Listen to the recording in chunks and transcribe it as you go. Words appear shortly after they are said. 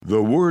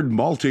The word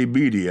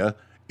multimedia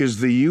is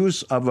the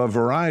use of a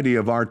variety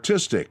of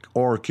artistic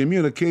or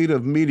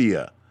communicative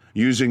media,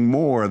 using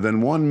more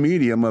than one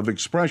medium of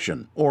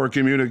expression or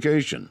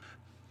communication.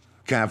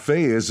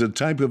 Cafe is a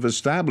type of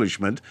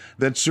establishment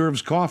that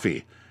serves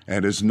coffee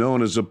and is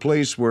known as a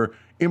place where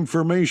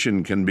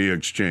information can be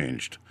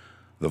exchanged.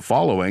 The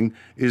following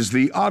is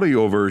the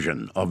audio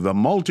version of the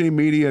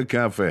Multimedia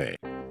Cafe.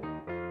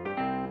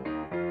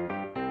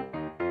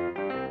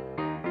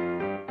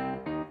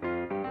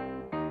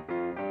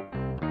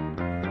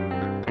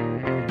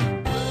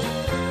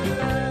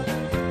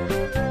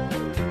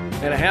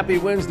 And a happy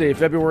Wednesday,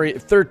 February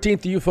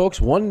 13th to you folks,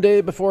 one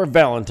day before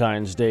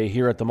Valentine's Day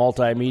here at the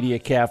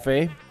Multimedia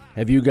Cafe.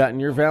 Have you gotten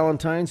your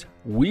Valentines?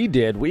 We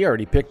did. We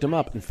already picked them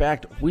up. In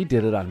fact, we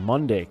did it on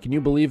Monday. Can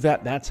you believe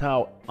that? That's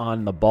how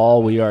on the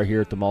ball we are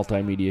here at the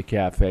Multimedia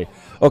Cafe.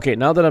 Okay,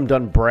 now that I'm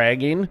done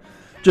bragging,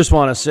 just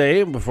want to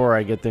say, before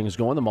I get things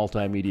going, the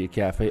Multimedia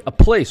Cafe, a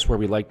place where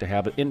we like to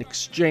have an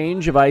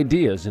exchange of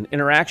ideas, an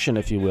interaction,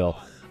 if you will.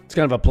 It's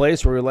kind of a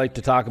place where we like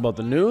to talk about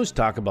the news,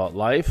 talk about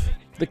life,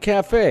 the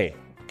cafe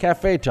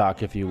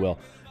talk, if you will,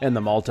 and the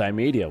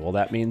multimedia. Well,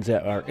 that means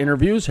that our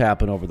interviews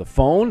happen over the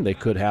phone. They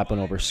could happen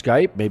over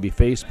Skype, maybe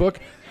Facebook,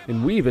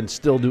 and we even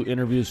still do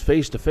interviews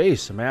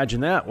face-to-face.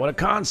 Imagine that. What a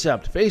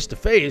concept.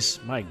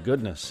 Face-to-face. My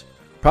goodness.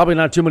 Probably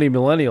not too many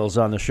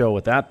millennials on the show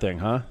with that thing,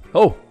 huh?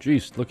 Oh,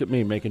 geez, look at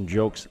me making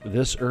jokes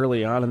this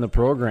early on in the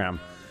program.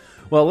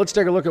 Well, let's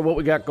take a look at what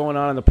we got going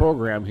on in the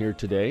program here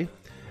today.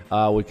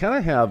 We kind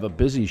of have a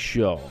busy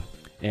show.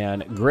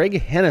 And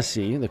Greg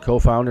Hennessy, the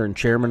co-founder and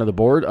chairman of the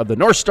board of the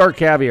North Star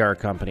Caviar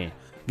Company,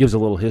 gives a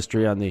little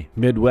history on the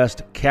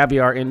Midwest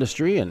caviar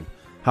industry and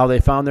how they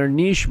found their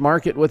niche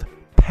market with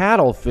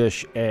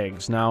paddlefish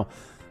eggs. Now,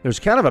 there's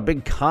kind of a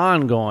big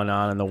con going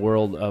on in the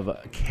world of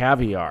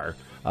caviar.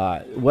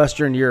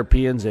 Western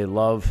Europeans, they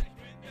love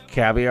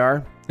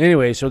caviar.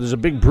 Anyway, so there's a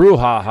big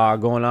brouhaha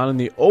going on in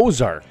the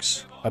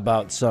Ozarks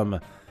about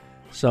some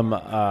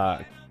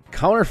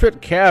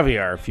counterfeit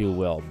caviar, if you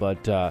will.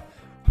 But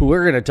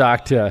we're going to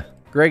talk to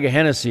Greg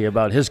Hennessy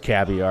about his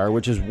caviar,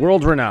 which is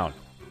world-renowned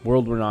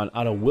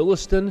out of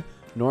Williston,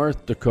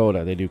 North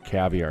Dakota. They do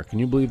caviar. Can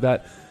you believe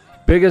that?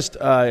 Biggest,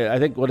 I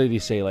think, what did he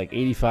say, like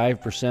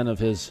 85% of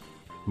his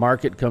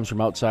market comes from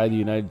outside the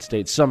United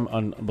States. Some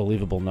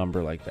unbelievable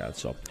number like that.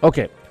 So,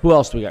 okay, who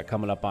else do we got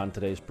coming up on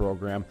today's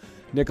program?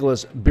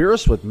 Nicholas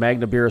Beerus with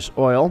Magna Beerus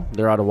Oil.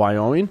 They're out of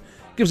Wyoming.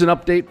 Gives an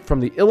update from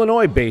the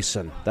Illinois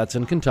Basin. That's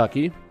in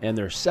Kentucky. And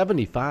their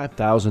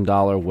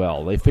 $75,000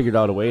 well. They figured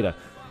out a way to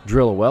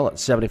drill a well at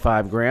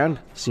 $75,000,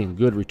 seeing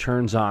good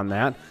returns on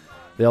that.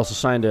 They also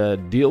signed a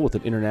deal with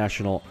an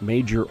international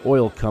major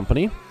oil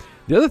company.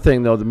 The other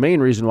thing, though, the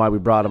main reason why we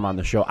brought them on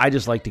the show, I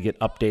just like to get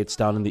updates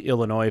down in the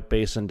Illinois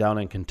Basin, down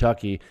in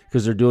Kentucky,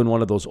 because they're doing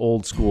one of those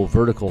old school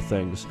vertical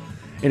things.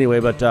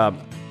 Anyway, but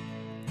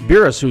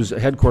Beerus, who's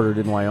headquartered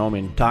in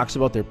Wyoming, talks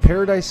about their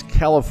Paradise,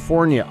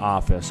 California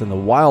office and the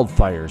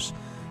wildfires,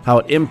 how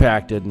it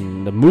impacted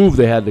and the move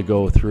they had to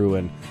go through,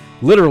 and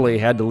literally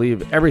had to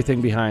leave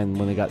everything behind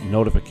when they got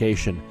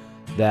notification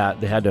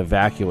that they had to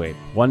evacuate.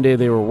 One day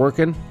they were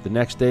working, the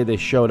next day they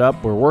showed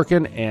up, we're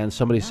working, and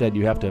somebody said,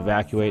 you have to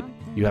evacuate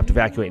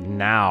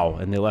now.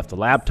 And they left the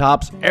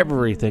laptops,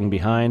 everything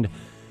behind,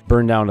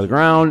 burned down to the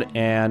ground,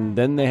 and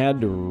then they had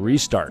to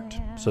restart.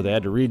 So they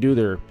had to redo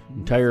their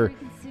entire,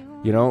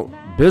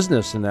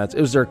 business, and it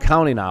was their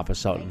accounting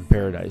office out in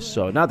Paradise.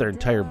 So not their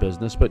entire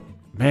business, but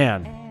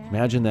man,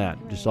 imagine that.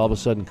 Just all of a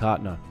sudden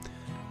caught in a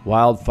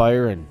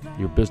wildfire and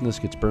your business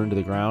gets burned to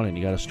the ground and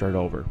you got to start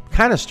over.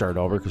 Kind of start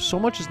over because so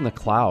much is in the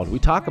cloud. We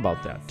talk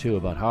about that too,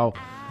 about how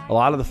a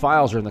lot of the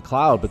files are in the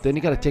cloud, but then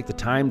you got to take the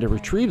time to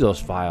retrieve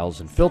those files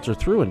and filter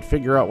through and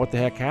figure out what the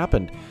heck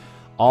happened.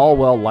 All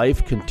while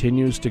life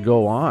continues to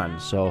go on.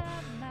 So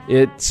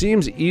it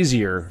seems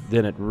easier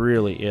than it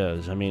really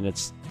is. I mean,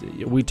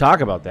 we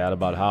talk about that,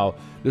 about how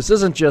this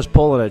isn't just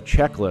pulling a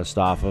checklist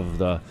off of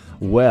the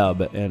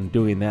web and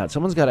doing that.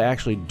 Someone's got to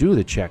actually do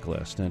the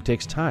checklist, and it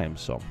takes time.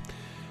 So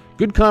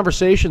good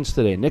conversations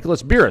today.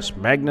 Nicholas Beerus,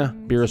 Magna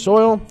Beerus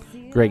Oil.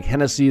 Greg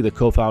Hennessy, the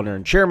co-founder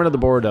and chairman of the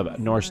board of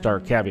North Star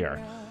Caviar.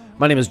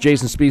 My name is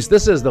Jason Spees.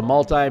 This is the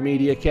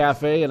Multimedia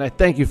Cafe, and I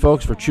thank you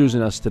folks for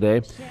choosing us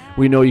today.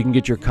 We know you can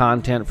get your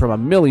content from a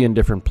million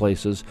different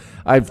places.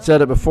 I've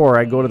said it before.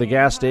 I go to the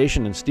gas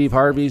station, and Steve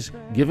Harvey's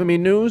giving me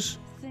news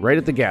right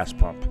at the gas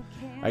pump.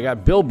 I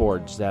got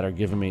billboards that are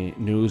giving me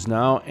news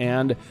now,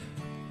 and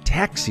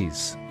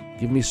taxis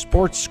give me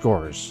sports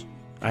scores.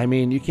 I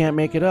mean, you can't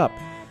make it up.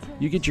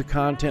 You get your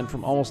content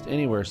from almost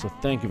anywhere, so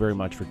thank you very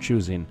much for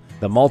choosing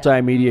the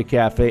Multimedia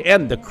Cafe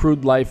and the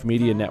Crude Life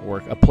Media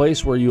Network, a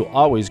place where you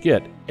always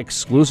get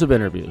exclusive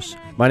interviews.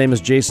 My name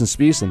is Jason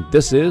Spees, and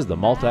this is the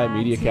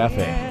Multimedia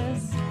Cafe.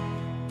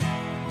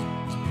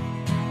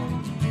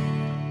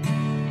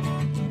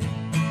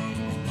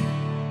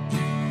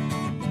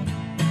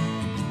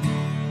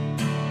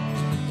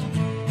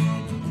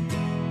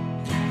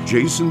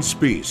 Jason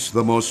Spees,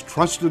 the most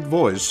trusted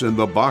voice in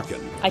the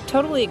Bakken. I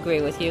totally agree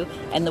with you,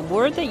 and the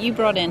word that you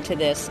brought into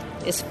this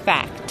is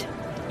fact.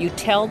 You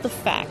tell the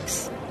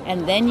facts.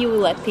 and then you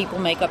let people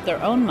make up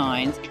their own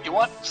minds. You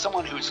want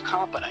someone who's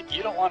competent.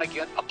 You don't want to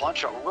get a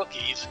bunch of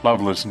rookies.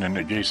 Love listening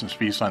to Jason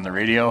Spiess on the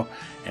radio,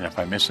 and if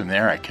I miss him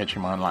there, I catch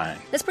him online.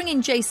 Let's bring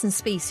in Jason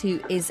Spiess, who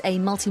is a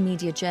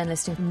multimedia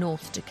journalist in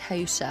North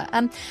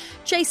Dakota.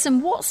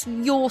 Jason, what's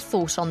your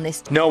thought on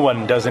this? No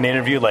one does an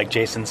interview like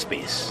Jason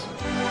Spiess.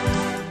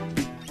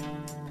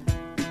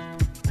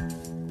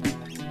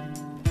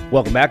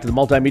 Welcome back to the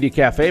Multimedia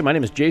Cafe. My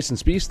name is Jason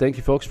Spiess. Thank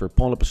you, folks, for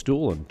pulling up a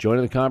stool and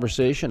joining the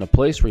conversation, a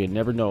place where you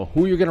never know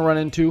who you're going to run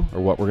into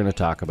or what we're going to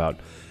talk about.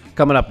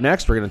 Coming up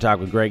next, we're going to talk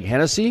with Greg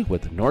Hennessy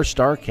with North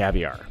Star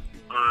Caviar.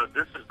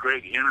 This is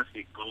Greg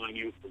Hennessy calling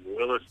you from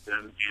Williston,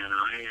 and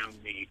I am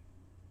the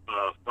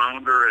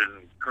founder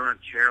and current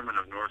chairman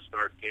of North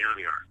Star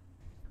Caviar.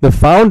 The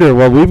founder,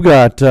 well, we've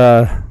got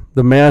the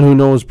man who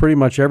knows pretty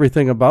much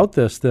everything about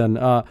this then.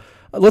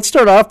 Let's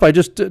start off by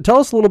just tell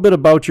us a little bit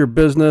about your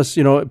business.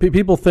 You know,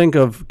 people think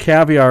of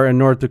caviar in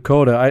North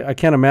Dakota. I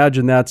can't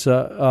imagine that's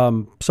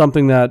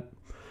something that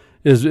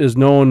is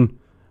known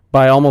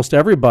by almost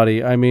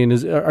everybody. I mean,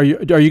 are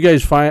you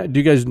guys fine? Do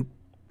you guys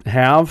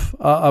have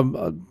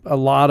a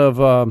lot of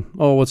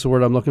what's the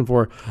word I'm looking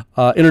for?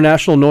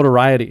 International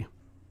notoriety.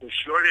 The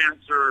short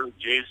answer,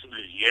 Jason,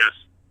 is yes.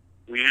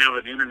 We have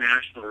an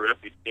international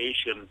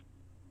reputation,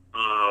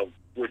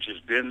 which has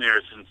been there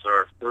since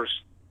our first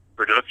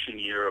production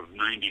year of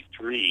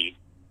 93,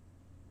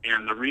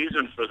 and the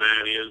reason for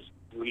that is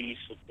we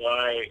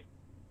supply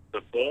the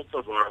bulk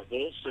of our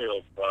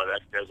wholesale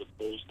product as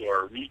opposed to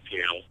our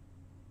retail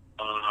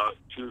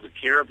to the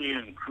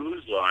Caribbean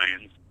cruise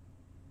lines,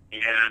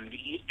 and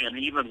an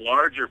even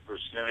larger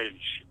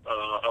percentage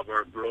of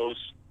our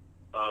gross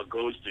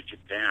goes to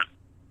Japan.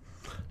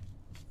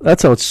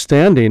 That's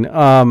outstanding.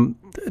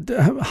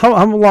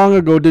 How long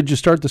ago did you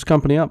start this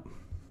company up?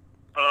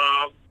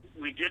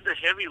 We did the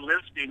heavy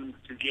lifting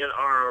to get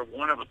our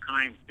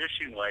one-of-a-kind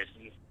fishing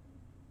license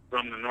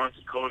from the North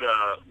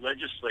Dakota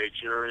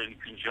legislature in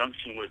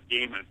conjunction with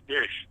Game and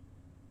Fish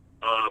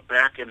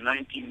back in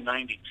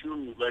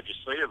 1992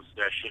 legislative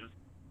session,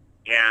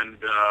 and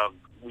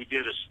we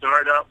did a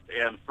startup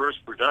and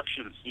first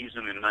production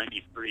season in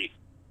 93.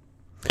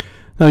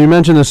 Now, you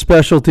mentioned the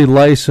specialty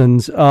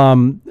license.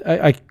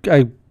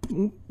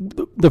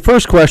 The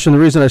first question, the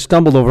reason I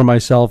stumbled over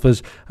myself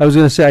is I was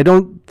going to say I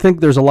don't think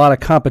there's a lot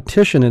of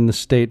competition in the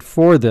state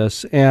for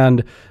this.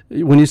 And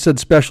when you said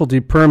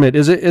specialty permit,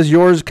 is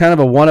yours kind of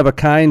a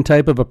one-of-a-kind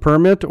type of a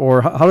permit,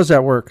 or how does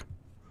that work?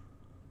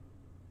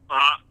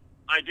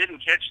 I didn't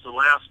catch the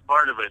last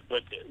part of it,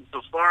 but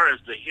so far as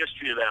the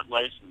history of that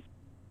license,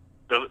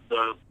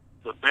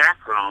 the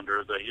background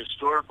or the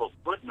historical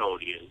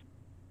footnote is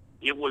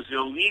it was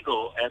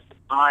illegal at the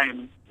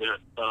time that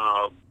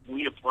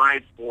we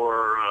applied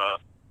for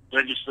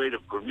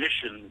legislative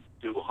permission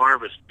to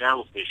harvest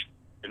paddlefish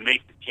and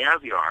make the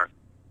caviar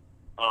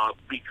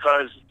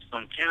because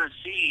some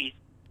Tennessee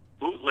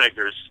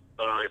bootleggers,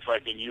 if I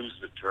can use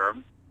the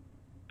term,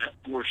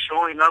 were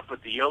showing up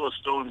at the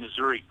Yellowstone,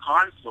 Missouri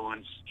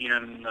confluence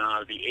in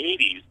the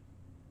 80s,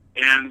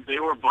 and they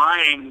were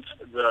buying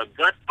the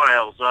gut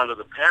files out of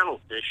the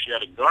paddlefish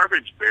at a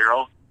garbage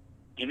barrel,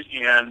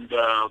 and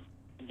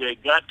they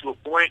got to a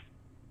point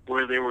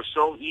where they were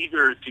so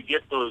eager to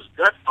get those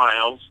gut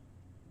files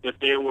that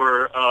they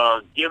were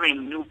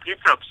giving new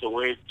pickups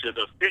away to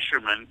the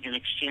fishermen in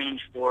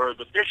exchange for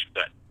the fish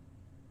gut.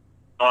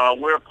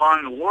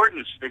 Whereupon the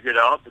wardens figured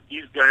out that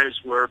these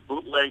guys were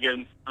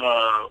bootlegging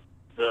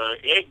the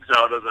eggs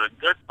out of the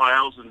gut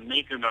files and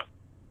making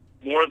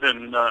more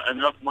than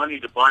enough money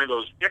to buy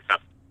those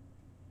pickups.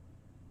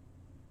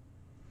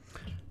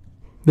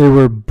 They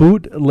were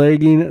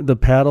bootlegging the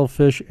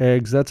paddlefish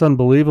eggs. That's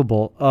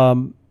unbelievable.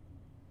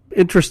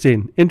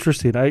 Interesting. I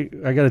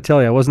got to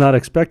tell you, I was not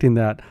expecting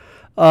that.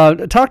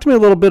 Talk to me a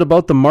little bit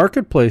about the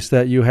marketplace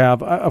that you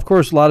have. Of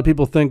course, a lot of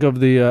people think of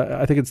the,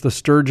 I think it's the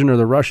sturgeon or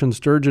the Russian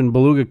sturgeon,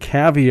 beluga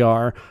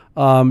caviar.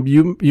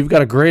 You've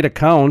got a great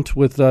account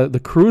with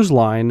the cruise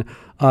line.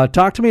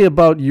 Talk to me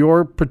about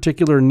your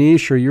particular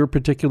niche or your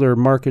particular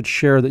market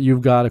share that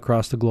you've got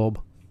across the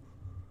globe.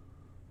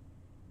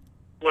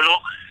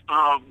 Well,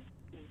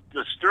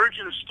 the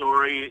sturgeon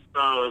story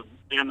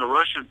and the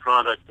Russian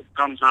product that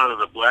comes out of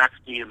the Black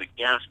Sea and the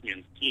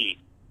Caspian Sea,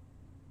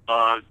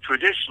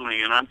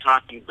 traditionally, and I'm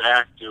talking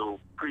back to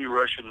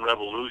pre-Russian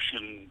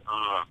Revolution,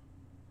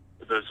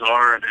 the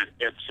Tsar, and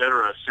et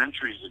cetera,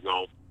 centuries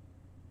ago,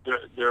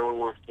 there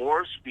were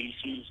four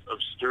species of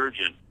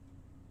sturgeon.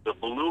 The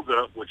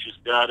beluga, which has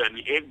got an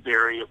egg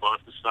berry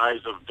about the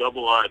size of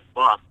double-eyed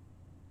buck,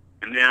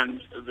 and then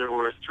there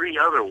were three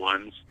other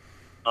ones,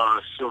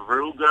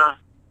 Sevruga,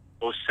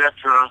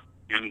 Osetra,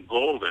 and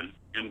Golden.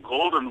 And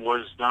Golden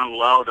was not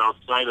allowed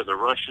outside of the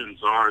Russian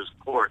Tsar's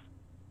court.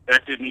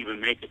 That didn't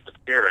even make it to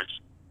Paris.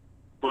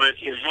 But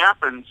it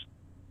happens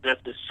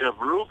that the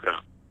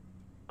Sevruga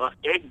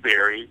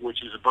eggberry,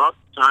 which is about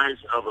the size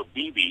of a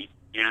BB,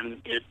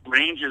 and it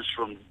ranges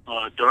from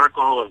dark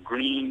olive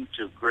green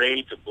to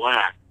gray to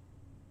black,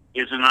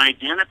 is an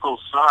identical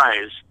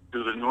size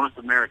to the North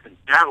American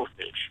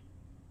paddlefish.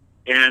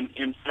 And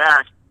in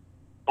fact,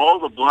 all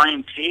the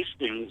blind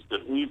tastings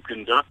that we've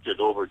conducted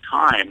over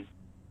time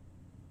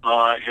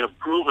have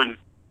proven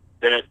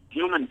that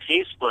human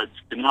taste buds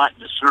cannot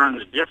discern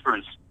the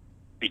difference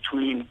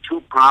between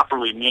two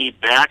properly made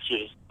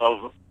batches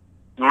of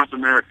North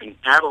American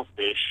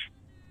paddlefish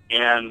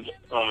and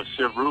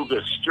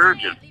Sevruga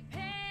sturgeon.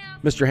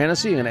 Mr.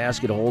 Hennessy, I'm going to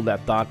ask you to hold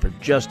that thought for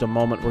just a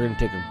moment. We're going to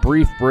take a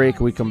brief break.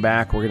 When we come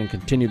back, we're going to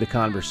continue the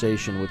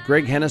conversation with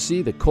Greg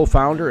Hennessy, the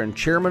co-founder and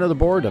chairman of the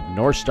board of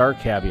North Star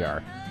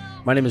Caviar.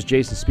 My name is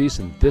Jason Spees,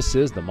 and this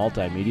is the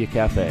Multimedia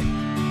Cafe.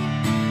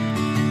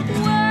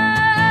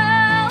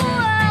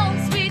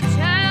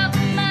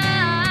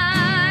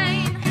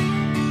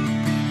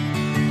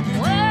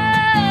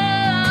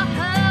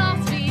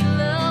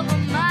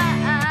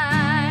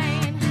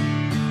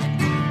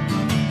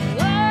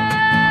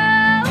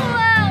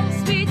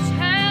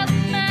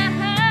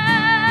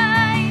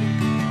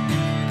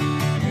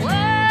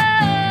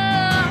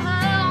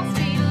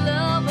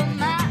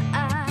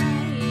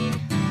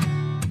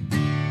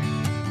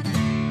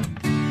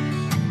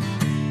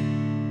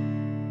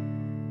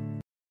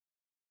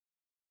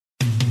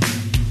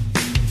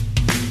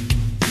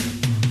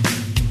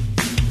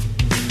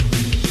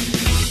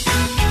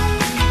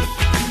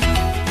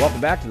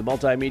 Welcome back to the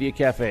Multimedia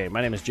Cafe.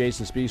 My name is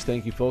Jason Spees.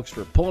 Thank you, folks,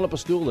 for pulling up a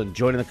stool and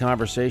joining the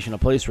conversation, a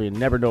place where you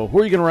never know who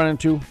you're going to run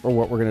into or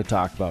what we're going to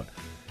talk about.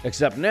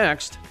 Except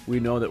next, we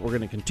know that we're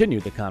going to continue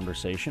the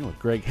conversation with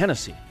Greg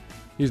Hennessy.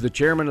 He's the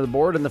chairman of the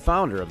board and the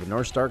founder of the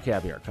North Star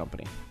Caviar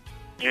Company.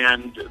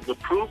 And the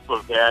proof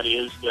of that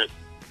is that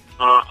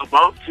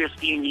about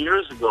 15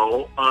 years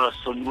ago,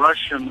 some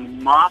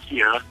Russian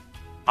mafia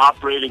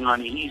operating on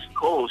the East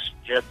Coast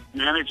had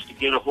managed to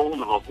get a hold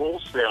of a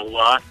wholesale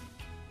lot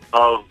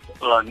of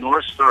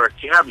North Star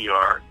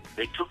Caviar.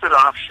 They took it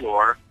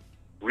offshore,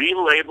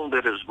 relabeled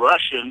it as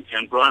Russian,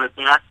 and brought it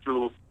back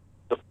through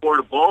the port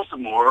of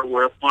Baltimore,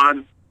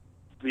 whereupon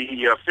the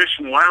Fish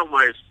and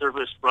Wildlife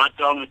Service brought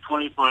down a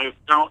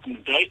 25-count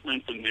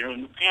indictment in there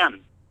in the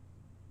pen.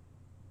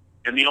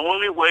 And the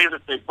only way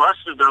that they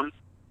busted them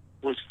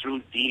was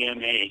through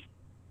DNA.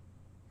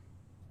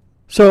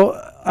 So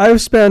I've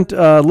spent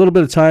a little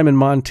bit of time in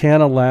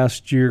Montana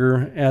last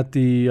year at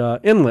the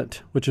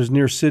inlet, which is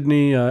near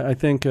Sydney, I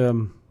think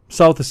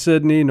south of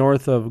Sydney,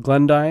 north of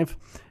Glendive,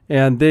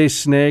 and they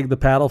snag the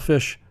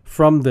paddlefish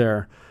from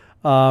there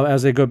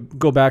as they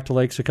go back to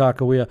Lake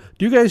Sakakawea.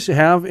 Do you guys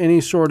have any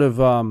sort of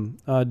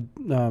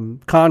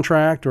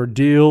contract or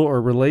deal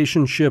or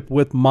relationship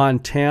with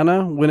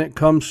Montana when it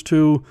comes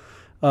to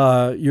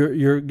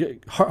your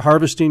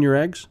harvesting your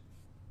eggs?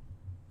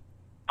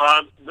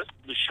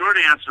 The short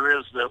answer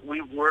is that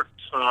we've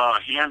worked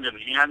hand in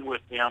hand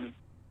with them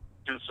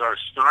since our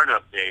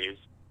startup days.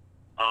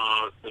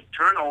 The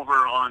turnover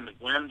on the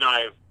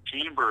Glendive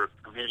Chamber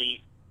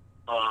Committee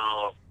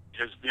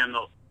has been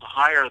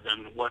higher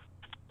than what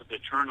the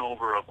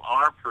turnover of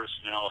our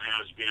personnel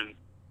has been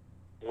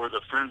for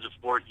the Friends of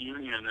Fort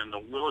Union and the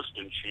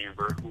Williston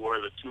Chamber, who are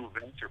the two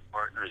venture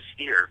partners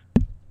here.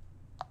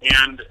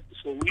 And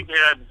so we've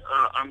had,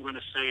 I'm going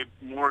to say,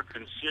 more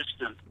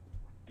consistent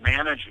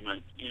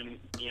management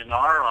in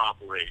our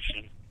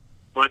operation.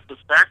 But the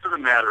fact of the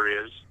matter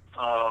is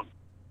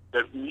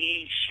that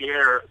we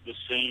share the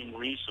same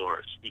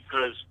resource,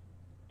 because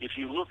if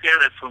you look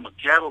at it from a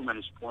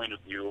cattleman's point of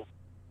view,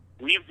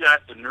 we've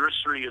got the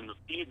nursery and the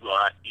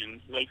feedlot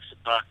in Lake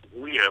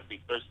Sakakawea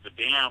because the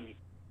dam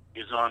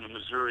is on the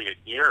Missouri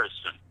at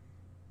Garrison.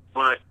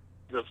 But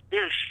the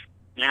fish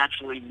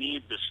naturally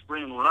need the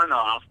spring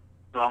runoff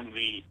from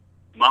the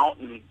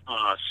mountain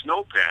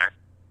snowpack,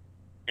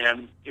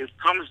 and it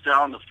comes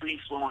down the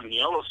free-flowing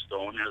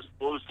Yellowstone as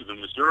opposed to the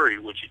Missouri,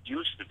 which it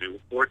used to do.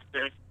 Fort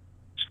Peck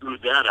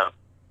screwed that up.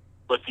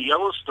 But the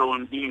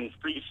Yellowstone, being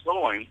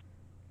free-flowing,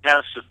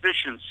 has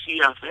sufficient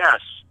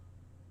CFS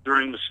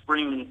during the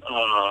spring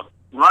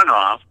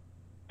runoff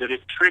that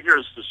it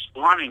triggers the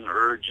spawning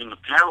urge in the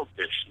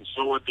paddlefish. And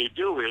so what they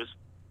do is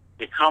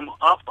they come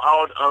up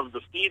out of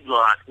the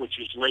feedlot, which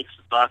is Lake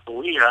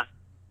Sakakawea,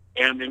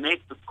 and they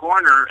make the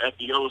corner at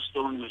the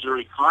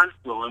Yellowstone-Missouri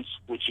confluence,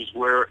 which is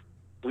where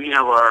we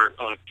have our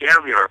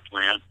caviar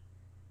plant,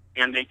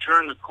 and they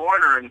turn the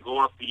corner and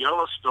go up the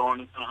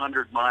Yellowstone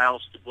 100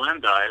 miles to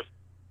Glendive,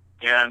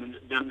 and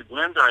then the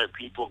Glendive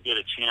people get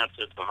a chance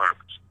at the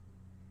harvest.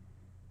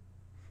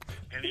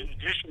 And in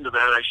addition to that,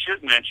 I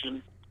should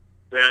mention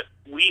that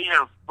we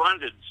have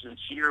funded since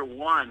year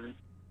one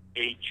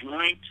a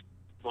joint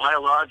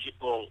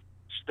biological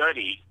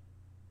study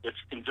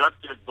that's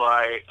conducted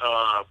by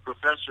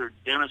Professor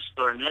Dennis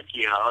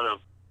Starnecki out of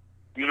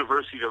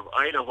University of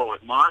Idaho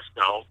at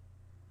Moscow.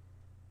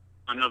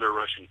 Another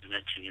Russian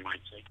connection, you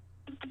might say.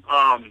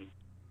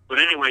 But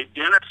anyway,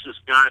 Dennis has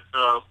got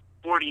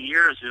 40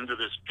 years into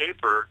this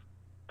paper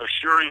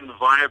assuring the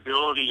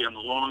viability and the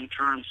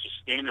long-term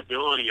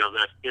sustainability of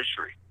that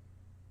fishery.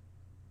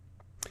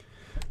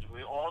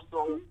 We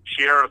also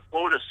share a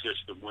quota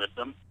system with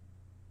them.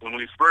 When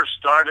we first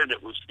started,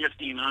 it was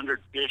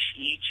 1,500 fish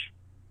each,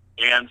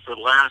 and for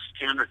the last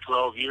 10 or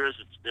 12 years,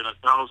 it's been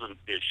 1,000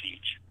 fish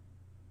each.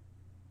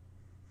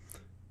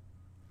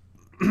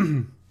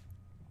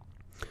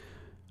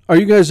 Are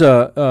you guys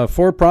a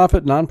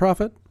for-profit,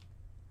 non-profit?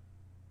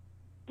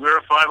 We're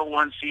a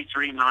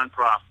 501c3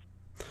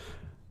 nonprofit.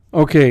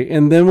 Okay,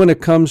 and then when it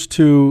comes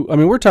to, I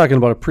mean, we're talking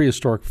about a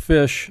prehistoric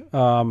fish.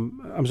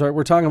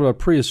 We're talking about a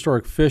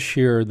prehistoric fish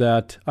here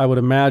that I would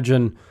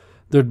imagine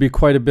there'd be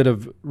quite a bit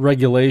of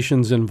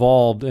regulations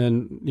involved.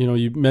 And,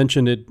 you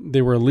mentioned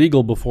they were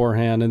illegal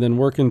beforehand, and then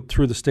working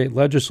through the state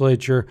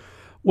legislature.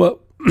 What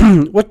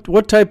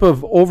type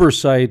of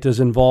oversight is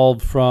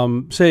involved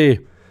from, say,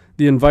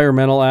 the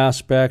environmental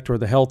aspect or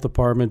the health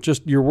department,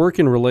 just your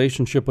working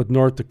relationship with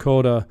North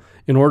Dakota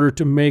in order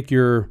to make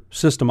your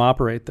system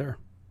operate there?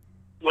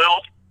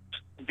 Well,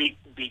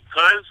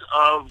 because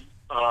of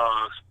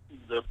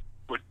the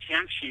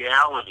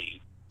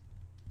potentiality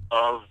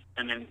of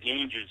an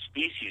endangered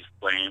species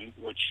claim,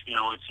 which,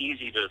 it's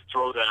easy to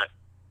throw that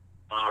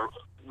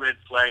red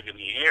flag in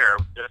the air,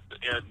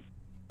 and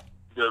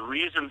the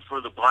reason for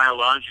the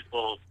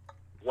biological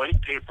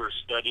white paper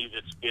study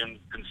that's been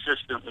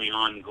consistently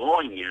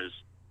ongoing is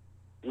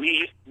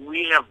we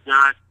have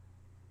got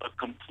a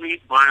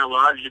complete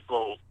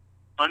biological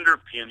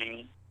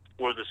underpinning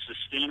for the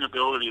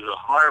sustainability of the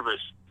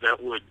harvest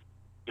that would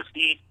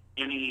defeat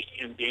any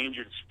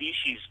endangered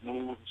species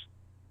moves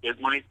that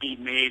might be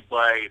made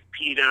by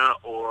PETA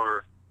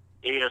or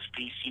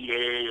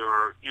ASPCA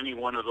or any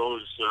one of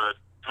those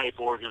type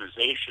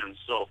organizations.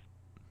 So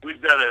we've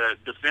got a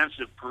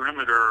defensive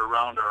perimeter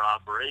around our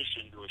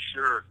operation to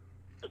assure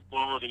the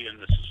quality and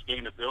the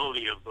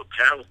sustainability of the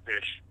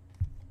paddlefish.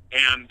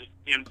 And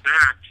in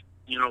fact,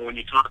 when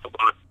you talk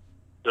about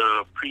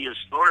the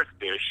prehistoric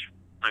fish,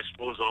 I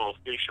suppose all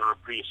fish are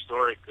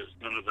prehistoric because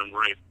none of them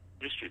write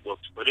history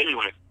books. But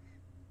anyway,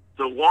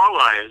 the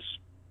walleyes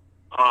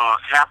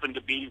happen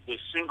to be the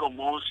single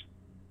most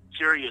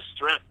serious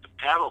threat to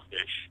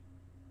paddlefish.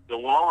 The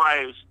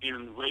walleyes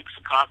in Lake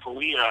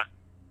Sakakawea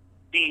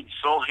feed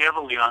so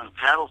heavily on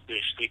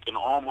paddlefish they can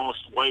almost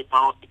wipe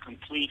out the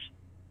complete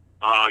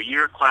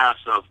year class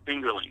of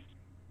fingerlings.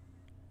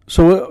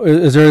 So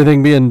is there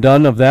anything being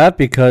done of that?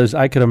 Because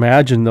I could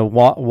imagine the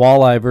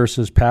walleye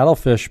versus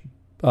paddlefish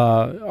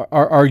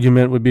our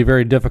argument would be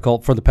very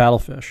difficult for the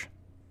paddlefish.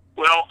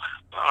 Well,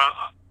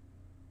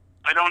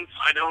 I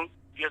don't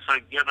guess I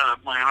get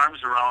my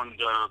arms around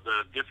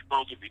the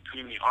difficulty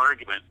between the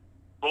argument.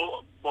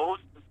 Both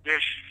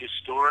fish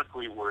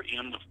historically were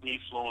in the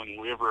free-flowing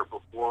river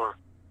before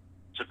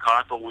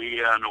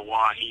Sakakawea and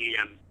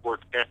Oahe and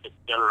Fort Peck,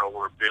 etc.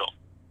 were built.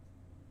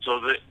 So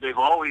they've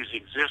always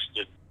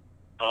existed,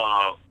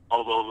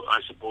 although I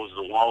suppose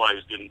the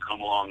walleyes didn't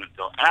come along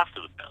until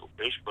after the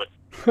paddlefish,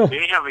 but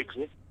they have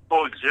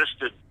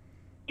coexisted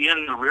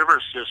in the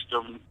river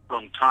system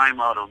from time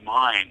out of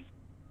mind.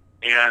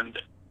 And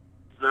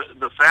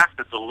the fact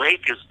that the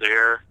lake is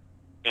there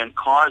and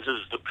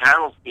causes the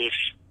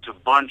paddlefish to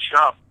bunch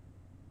up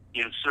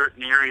in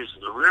certain areas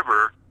of the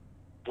river,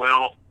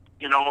 well,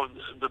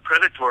 the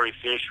predatory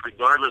fish,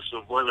 regardless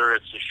of whether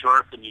it's a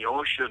shark in the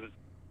ocean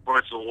or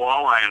it's a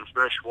walleye in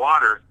fresh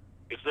water,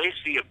 if they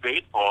see a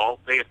bait ball,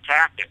 they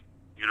attack it.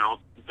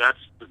 That's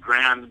the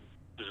grand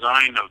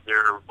design of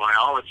their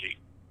biology.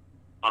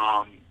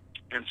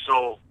 And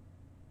so,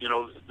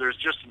 there's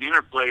just an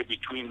interplay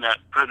between that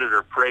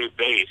predator-prey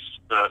base.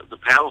 The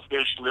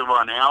paddlefish live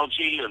on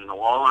algae, and the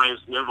walleyes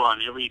live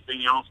on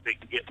everything else they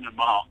can get in their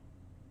mouth.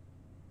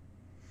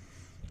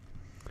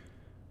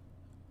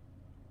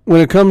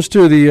 When it comes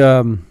to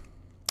the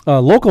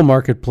local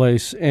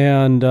marketplace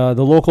and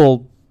the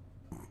local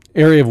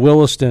area of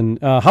Williston,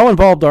 how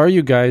involved are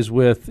you guys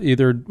with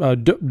either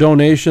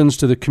donations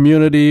to the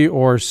community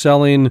or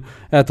selling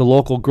at the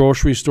local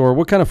grocery store?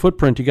 What kind of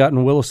footprint you got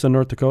in Williston,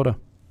 North Dakota?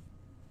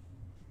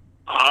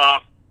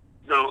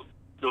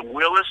 The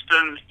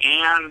Williston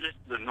and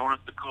the North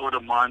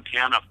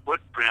Dakota-Montana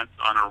footprint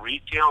on a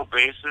retail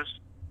basis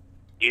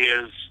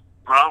is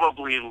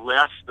probably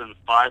less than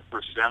 5%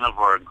 of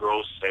our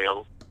gross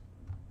sales,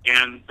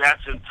 and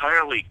that's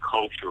entirely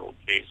cultural,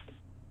 Jason.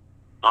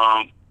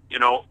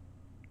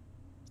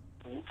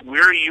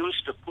 We're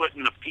used to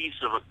putting a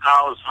piece of a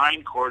cow's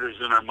hindquarters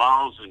in our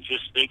mouths and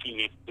just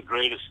thinking it's the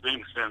greatest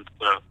thing since,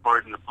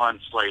 pardon the pun,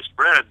 sliced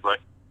bread. But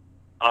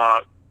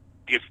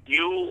if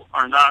you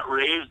are not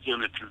raised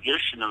in the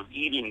tradition of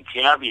eating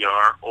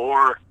caviar,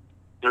 or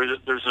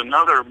there's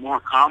another more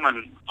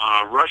common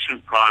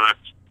Russian product,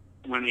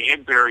 when the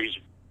egg berries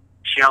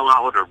shell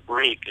out or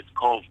break, it's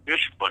called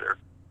fish butter.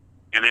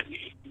 And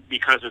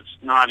because it's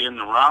not in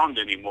the round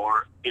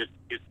anymore, it's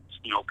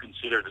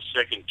considered a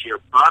second-tier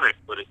product,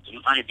 but it's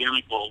an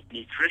identical,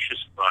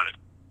 nutritious product.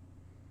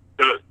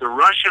 The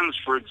Russians,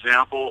 for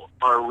example,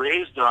 are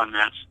raised on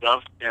that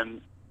stuff,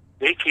 and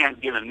they can't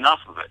get enough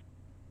of it.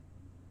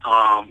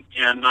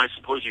 And I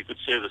suppose you could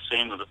say the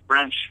same of the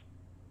French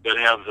that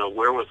have the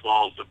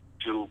wherewithal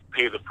to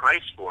pay the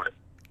price for it.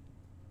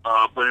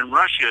 But in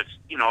Russia,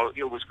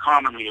 it was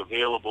commonly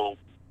available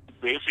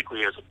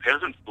basically as a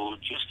peasant food,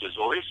 just as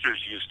oysters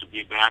used to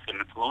be back in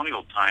the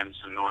colonial times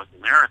in North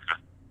America.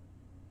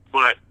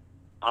 But,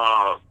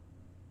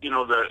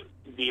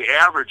 the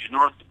average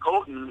North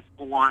Dakotan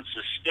who wants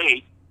a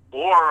steak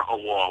or a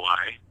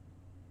walleye,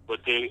 but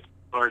they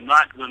are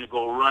not going to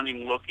go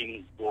running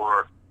looking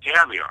for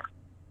caviar.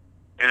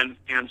 And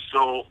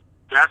so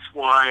that's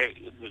why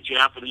the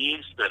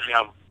Japanese that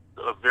have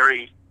a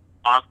very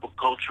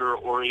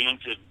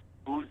aquaculture-oriented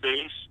food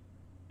base,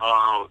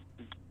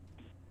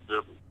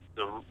 the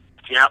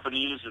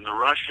Japanese and the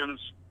Russians,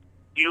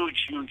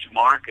 huge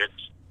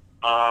markets.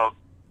 I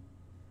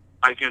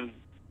can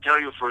tell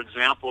you, for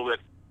example, that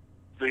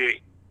the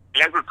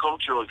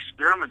Agricultural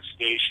Experiment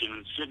Station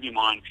in Sydney,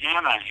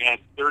 Montana had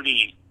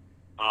 30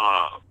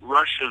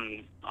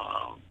 Russian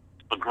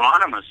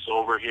agronomists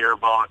over here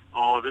about,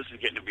 this is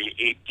getting to be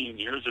 18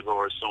 years ago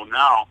or so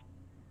now.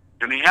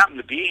 And they happened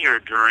to be here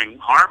during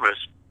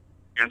harvest.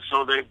 And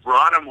so they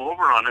brought them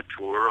over on a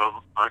tour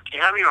of our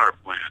caviar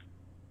plant.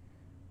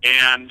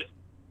 And,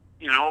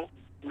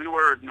 we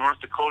were North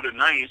Dakota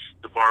nice,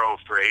 to borrow a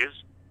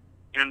phrase.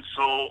 And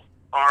so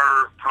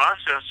our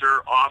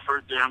processor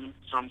offered them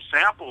some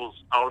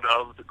samples out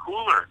of the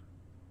cooler,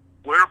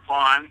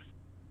 whereupon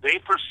they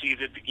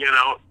proceeded to get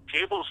out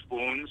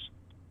tablespoons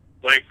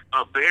like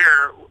a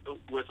bear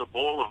with a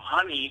bowl of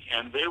honey,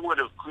 and they would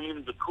have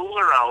cleaned the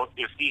cooler out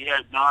if he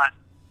had not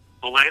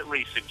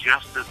politely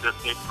suggested that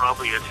they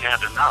probably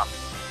had enough.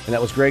 And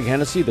that was Greg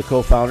Hennessy, the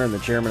co-founder and the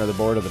chairman of the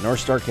board of the North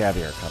Star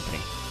Caviar Company.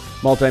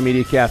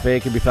 Multimedia Cafe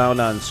can be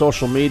found on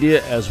social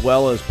media as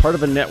well as part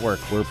of a network.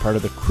 We're part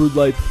of the Crude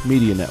Life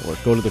Media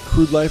Network. Go to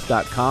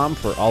thecrudelife.com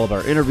for all of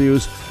our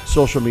interviews,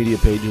 social media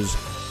pages,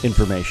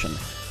 information.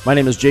 My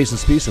name is Jason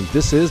Spiess, and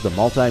this is the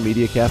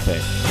Multimedia Cafe.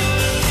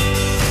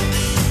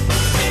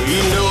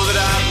 You know that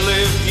I've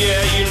lived,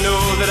 yeah, you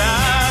know that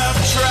I've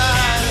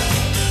tried.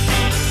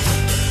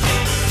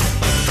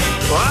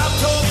 Well, I've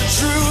told the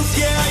truth,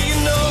 yeah, you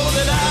know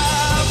that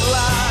I've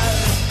lied.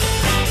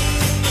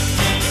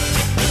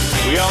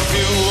 We all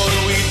do what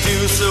we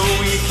do so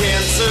we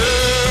can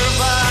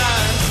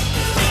survive.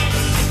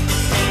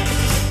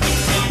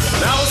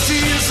 And I was 2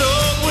 years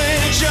old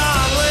when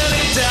John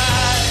Lennon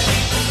died.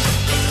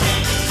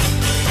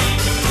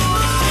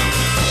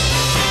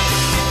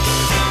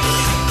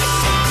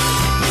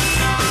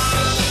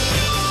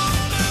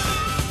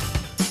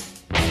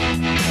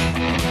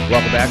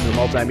 Welcome back to the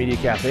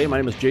Multimedia Cafe. My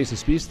name is Jason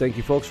Spiess. Thank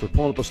you, folks, for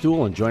pulling up a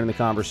stool and joining the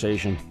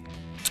conversation.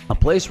 A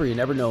place where you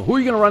never know who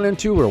you're going to run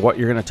into or what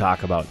you're going to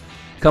talk about.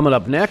 Coming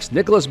up next,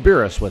 Nicholas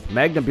Burris with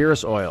Magna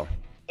Burris Oil.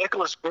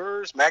 Nicholas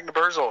Burris, Magna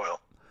Burris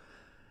Oil.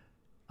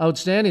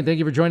 Outstanding. Thank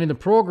you for joining the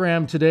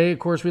program today. Of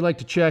course, we like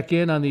to check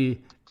in on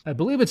I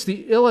believe it's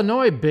the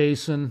Illinois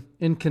Basin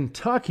in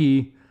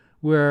Kentucky,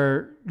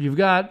 where you've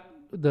got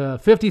the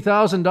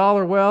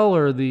 $50,000 well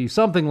or the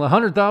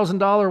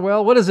 $100,000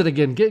 well. What is it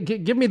again?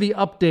 Give me the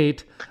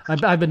update.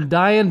 I've been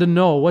dying to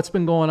know what's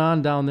been going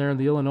on down there in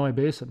the Illinois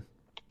Basin.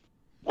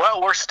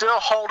 Well, we're still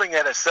holding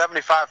it at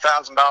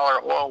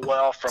 $75,000 oil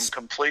well from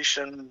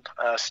completion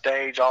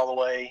stage all the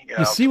way.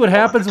 You see what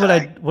happens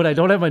when I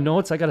don't have my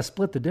notes? I got to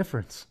split the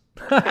difference.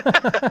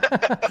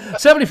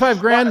 75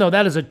 grand though.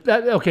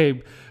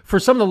 Okay. For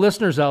some of the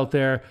listeners out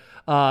there,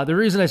 the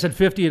reason I said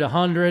 50 at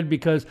 100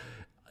 because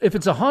if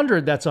it's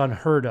 100, that's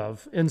unheard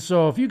of. And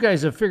so if you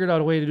guys have figured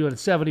out a way to do it at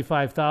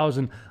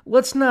 75,000,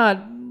 let's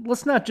not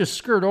just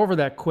skirt over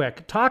that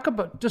quick.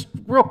 Just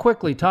real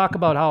quickly, talk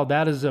about how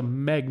that is a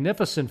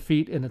magnificent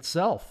feat in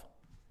itself.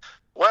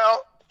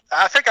 Well,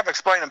 I think I've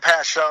explained in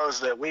past shows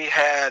that we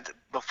had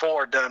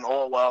before done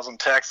oil wells in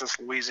Texas,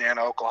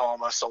 Louisiana,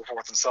 Oklahoma, so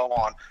forth and so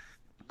on.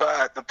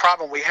 But the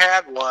problem we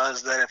had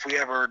was that if we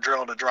ever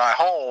drilled a dry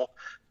hole,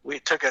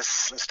 it took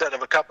us, instead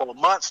of a couple of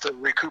months to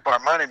recoup our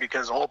money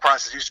because oil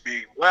prices used to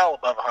be well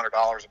above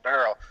 $100 a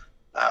barrel.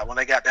 When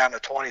they got down to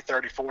 20,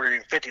 30, 40,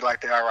 and 50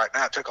 like they are right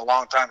now, it took a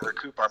long time to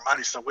recoup our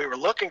money. So we were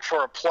looking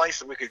for a place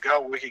that we could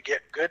go where we could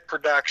get good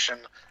production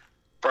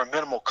for a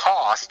minimal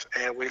cost.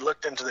 And we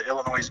looked into the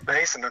Illinois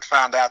Basin and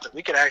found out that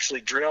we could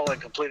actually drill and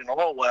complete an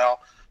oil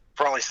well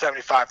for only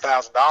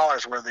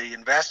 $75,000, where the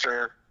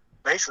investor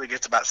basically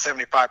gets about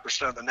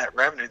 75% of the net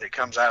revenue that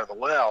comes out of the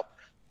well.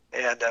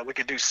 And we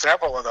could do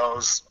several of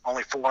those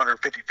only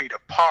 450 feet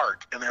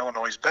apart in the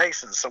Illinois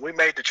Basin. So we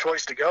made the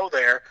choice to go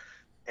there.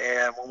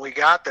 And when we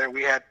got there,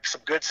 we had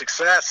some good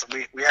success.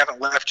 We haven't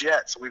left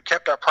yet. So we've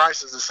kept our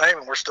prices the same,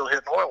 and we're still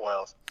hitting oil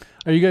wells.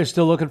 Are you guys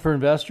still looking for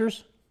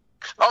investors?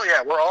 Oh,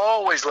 yeah. We're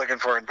always looking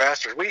for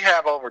investors. We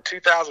have over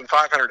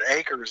 2,500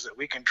 acres that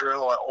we can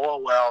drill an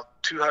oil well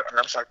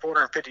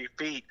 450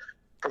 feet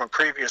from a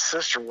previous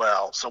sister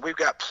well. So we've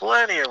got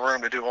plenty of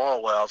room to do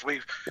oil wells.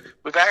 We've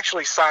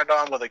actually signed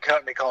on with a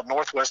company called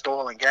Northwest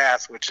Oil and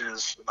Gas, which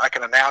is, I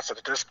can announce it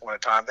at this point in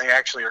time, they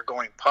actually are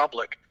going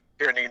public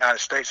here in the United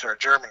States. They're a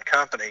German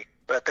company,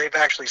 but they've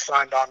actually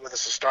signed on with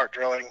us to start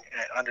drilling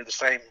under the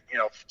same,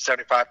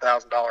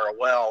 $75,000 a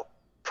well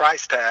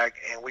price tag,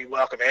 and we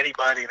welcome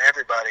anybody and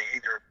everybody,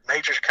 either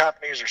major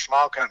companies or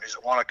small companies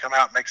that want to come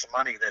out and make some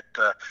money,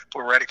 that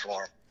we're ready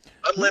for them.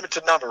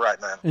 Unlimited number right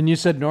now. And you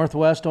said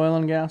Northwest Oil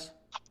and Gas?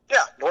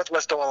 Yeah,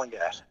 Northwest Oil and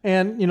Gas.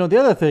 And, the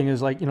other thing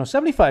is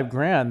 75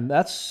 grand,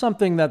 that's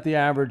something that the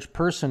average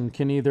person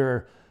can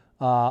either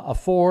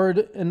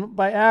afford. And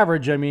by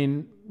average, I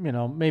mean,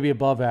 maybe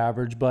above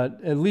average,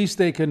 but at least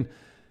they can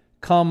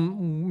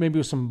come maybe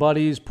with some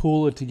buddies,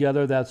 pool it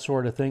together, that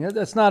sort of thing.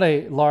 That's not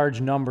a large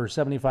number,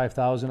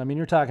 75,000. I mean,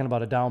 you're talking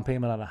about a down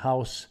payment on a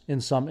house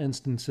in some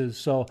instances.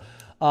 So,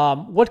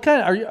 what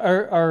kind of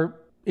are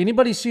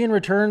anybody seeing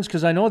returns?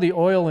 Because I know the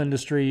oil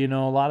industry, a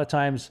lot of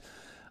times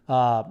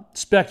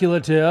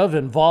speculative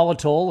and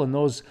volatile, and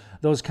those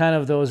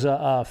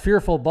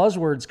fearful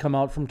buzzwords come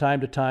out from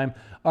time to time.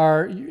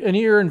 Are any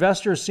of your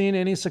investors seeing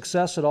any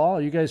success at all?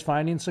 Are you guys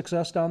finding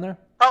success down there?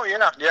 Oh,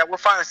 yeah, we're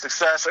finding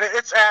success.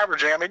 It's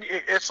averaging. I mean,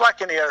 it's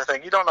like any other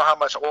thing. You don't know how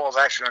much oil is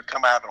actually going to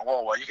come out of an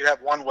oil well. You could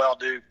have one well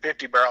do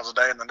 50 barrels a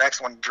day, and the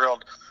next one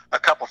drilled a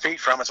couple feet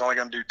from it's only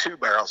going to do 2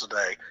 barrels a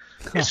day.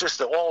 It's just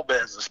the oil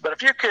business. But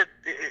if you could,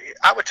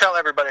 I would tell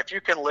everybody, if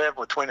you can live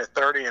between a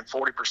 30 and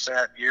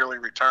 40% yearly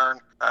return,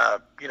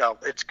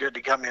 it's good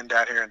to come in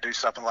down here and do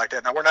something like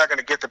that. Now, we're not going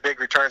to get the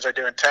big returns I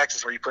do in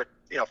Texas where you put,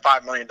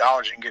 $5 million,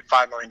 you can get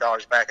 $5 million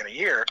back in a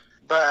year.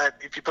 But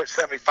if you put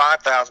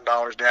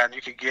 $75,000 down,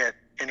 you could get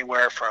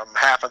anywhere from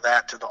half of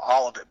that to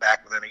all of it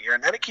back within a year.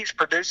 And then it keeps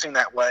producing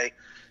that way.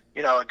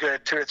 A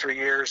good 2 or 3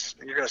 years,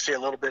 you're going to see a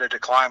little bit of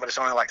decline, but it's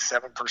only like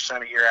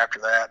 7% a year after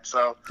that.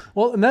 So,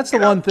 well, and that's the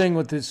one thing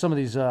with some of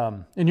these,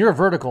 and you're a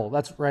vertical,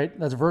 that's right?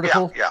 That's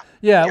vertical?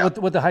 Yeah.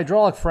 With the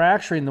hydraulic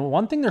fracturing, the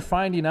one thing they're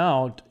finding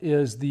out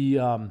is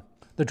the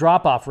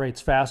drop-off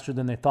rate's faster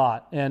than they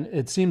thought. And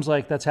it seems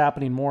like that's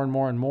happening more and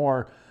more and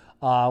more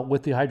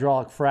with the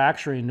hydraulic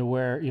fracturing to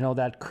where,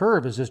 that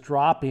curve is just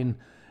dropping.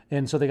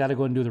 And so they got to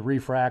go and do the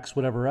refracts,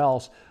 whatever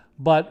else.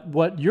 But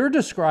what you're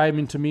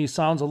describing to me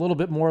sounds a little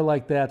bit more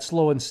like that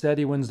slow and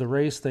steady wins the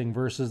race thing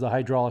versus the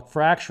hydraulic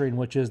fracturing,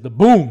 which is the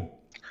boom.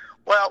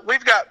 Well,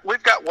 we've got,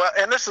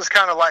 and this is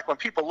kind of like when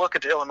people look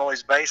at the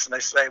Illinois basin, they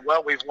say,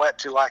 well, we've went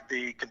to like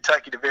the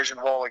Kentucky Division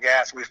of Oil and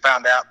Gas. We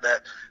found out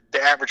that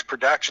the average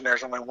production there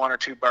is only 1 or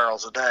 2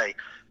 barrels a day.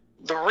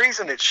 The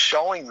reason it's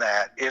showing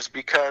that is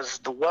because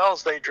the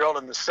wells they drilled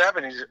in the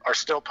 70s are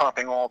still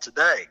pumping oil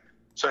today.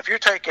 So if you're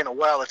taking a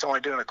well that's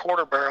only doing a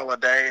 1/4 barrel a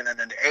day, and then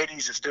in the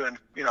 80s it's doing,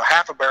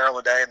 half a barrel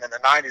a day, and then the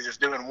 90s it's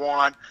doing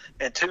 1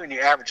 and 2, and you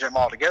average them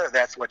all together,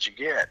 that's what you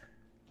get.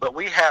 But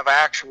we have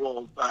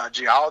actual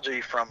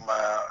geology from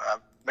a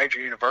major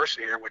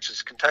university here, which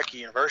is Kentucky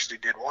University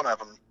did one of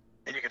them,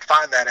 and you can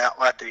find that out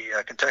at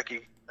the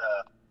Kentucky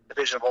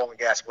Division of Oil and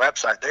Gas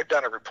website. They've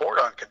done a report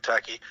on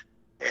Kentucky,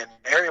 and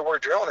the area we're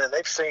drilling in,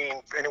 they've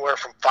seen anywhere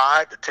from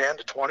 5 to 10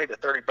 to 20 to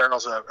 30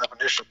 barrels of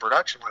initial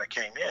production when it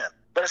came in.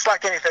 But it's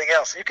like anything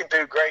else. You can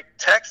do great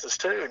Texas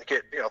too and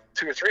get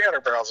 200 or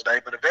 300 barrels a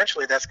day, but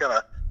eventually that's going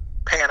to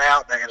pan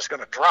out and it's going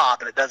to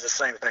drop, and it does the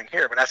same thing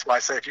here. But that's why I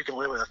say if you can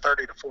live with a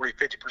 30 to 40,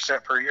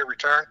 50% per year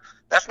return,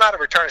 that's not a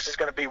return. It's just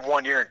going to be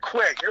 1 year and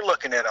quick. You're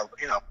looking at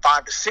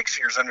 5 to 6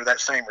 years under that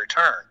same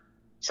return.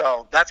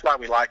 So that's why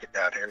we like it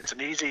down here. It's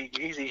an easy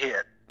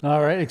hit. All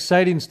right,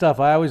 exciting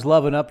stuff. I always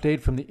love an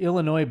update from the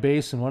Illinois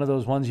basin, one of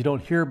those ones you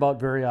don't hear about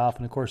very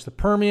often. Of course, the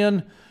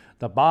Permian,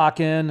 the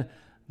Bakken,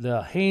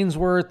 the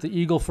Haynesworth, the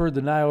Eagleford,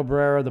 the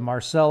Niobrara, the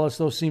Marcellus,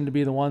 those seem to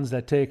be the ones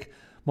that take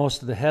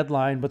most of the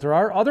headline. But there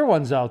are other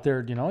ones out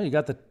there. You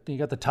got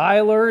the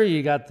Tyler,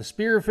 you got the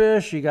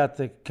Spearfish, you got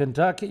the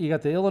Kentucky, you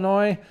got the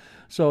Illinois.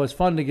 So it's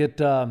fun to get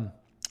an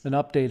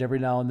update every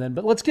now and then.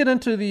 But let's get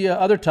into the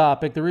other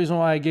topic. The reason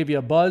why I gave you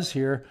a buzz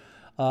here,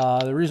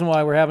 the reason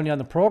why we're having you on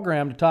the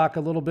program to talk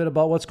a little bit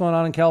about what's going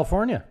on in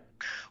California.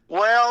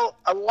 Well,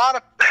 a lot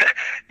of,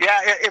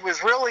 it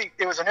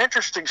was an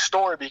interesting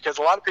story because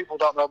a lot of people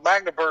don't know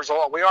Magna-Burrs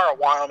Oil. We are a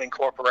Wyoming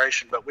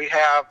corporation, but we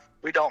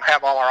don't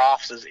have all our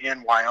offices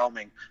in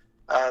Wyoming.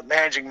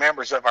 Managing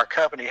members of our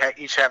company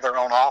each have their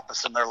own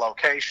office and their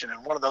location,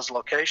 and one of those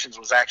locations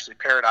was actually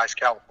Paradise,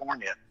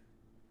 California.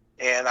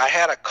 And I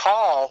had a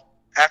call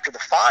after the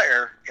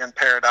fire in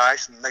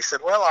Paradise, and they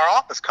said, well, our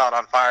office caught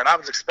on fire, and I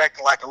was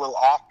expecting like a little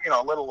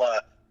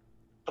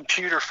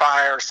computer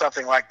fire or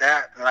something like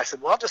that. And I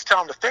said, well, I'll just tell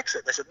them to fix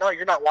it. They said, no,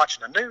 you're not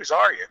watching the news,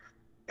 are you?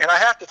 And I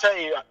have to tell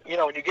you,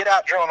 when you get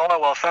out drilling oil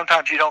wells,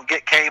 sometimes you don't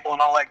get cable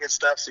and all that good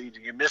stuff, so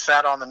you miss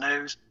out on the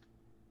news.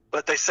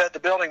 But they said the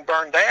building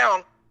burned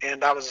down,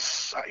 and I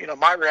was,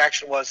 my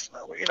reaction was,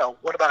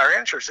 what about our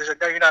insurance? They said,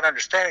 no, you're not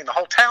understanding. The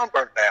whole town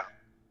burned down.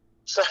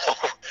 So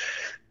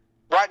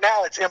right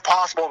now it's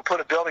impossible to put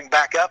a building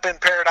back up in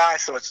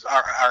Paradise. So it's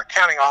our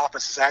accounting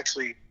office is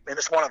actually, and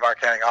it's one of our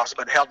accounting offices,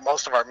 but it held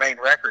most of our main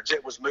records.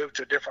 It was moved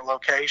to a different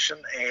location,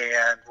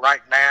 and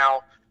right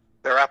now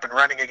they're up and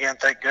running again,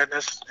 thank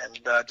goodness. And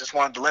just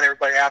wanted to let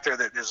everybody out there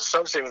that is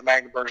associated with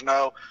Magna-Burrs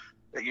know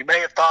that you may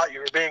have thought you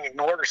were being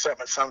ignored or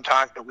something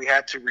sometimes, but we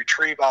had to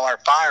retrieve all our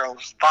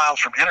files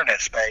from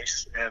internet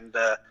space, and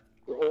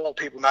we're oil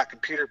people, not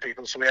computer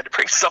people, so we had to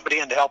bring somebody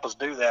in to help us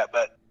do that.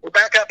 But we're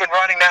back up and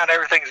running now, and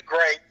everything's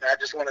great. I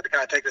just wanted to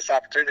kind of take this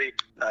opportunity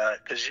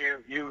because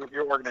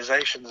your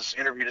organization's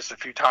interviewed us a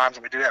few times,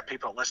 and we do have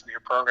people that listen to your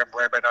program,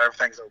 let everybody know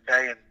everything's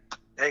okay. And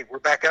hey, we're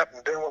back up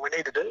and doing what we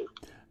need to do.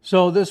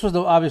 So this was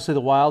obviously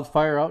the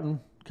wildfire out in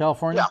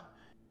California?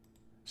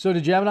 So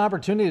did you have an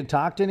opportunity to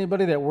talk to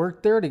anybody that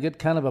worked there to get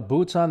kind of a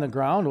boots on the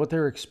ground, what they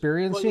were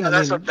experiencing? Well,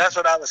 yeah, that's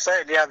what I was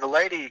saying. Yeah, the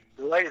lady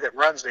that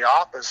runs the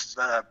office,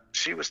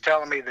 she was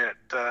telling me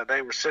that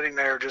they were sitting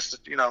there just,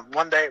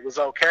 one day it was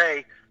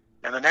okay,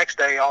 and the next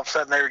day all of a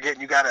sudden they were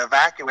getting, you got to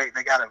evacuate, and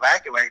they got to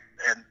evacuate,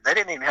 and they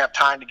didn't even have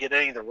time to get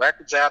any of the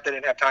records out. They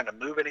didn't have time to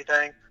move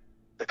anything.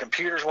 The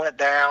computers went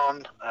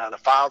down, the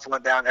files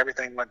went down,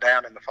 everything went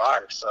down in the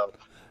fire. So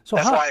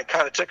that's why it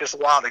kind of took us a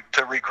while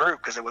to regroup,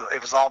 because it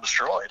was all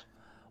destroyed.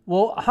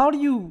 Well, how do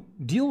you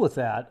deal with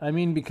that? I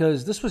mean,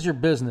 because this was your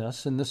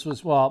business, and this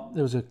was,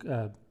 there was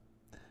a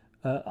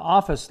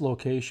office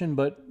location,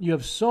 but you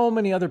have so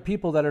many other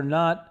people that are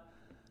not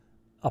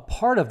a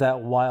part of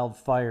that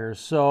wildfire,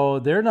 so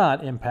they're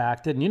not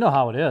impacted. And you know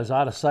how it is,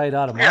 out of sight,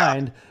 out of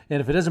mind.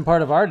 And if it isn't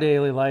part of our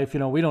daily life,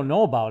 we don't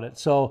know about it.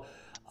 So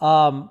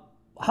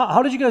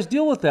how did you guys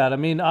deal with that? I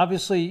mean,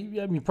 obviously,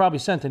 you probably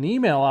sent an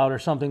email out or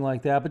something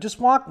like that, but just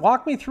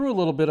walk me through a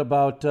little bit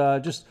about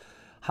just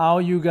how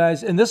you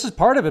guys, and this is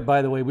part of it,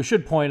 by the way, we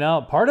should point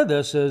out, part of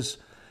this is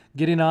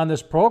getting on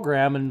this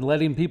program and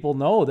letting people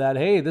know that,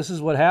 hey, this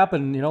is what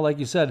happened. Like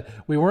you said,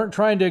 we weren't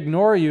trying to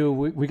ignore you.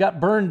 We got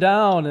burned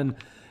down, and,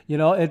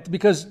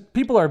 because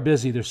people are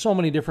busy. There's so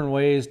many different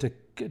ways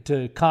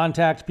to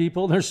contact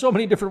people. There's so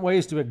many different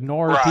ways to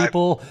ignore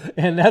people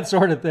and that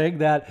sort of thing,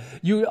 that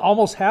you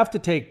almost have to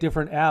take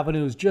different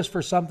avenues just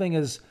for something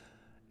as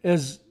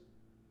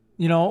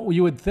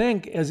you would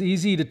think as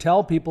easy to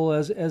tell people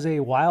as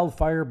a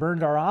wildfire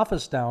burned our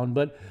office down.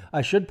 But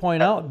I should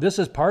point out, this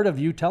is part of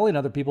you telling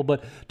other people.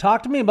 But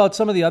talk to me about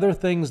some of the other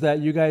things that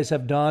you guys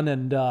have done,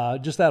 and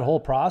just that whole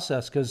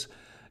process, because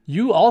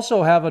you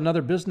also have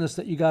another business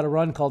that you got to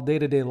run called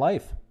Day-to-Day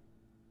Life.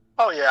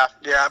 Oh, yeah.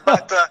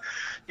 But,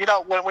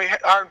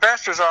 our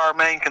investors are our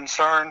main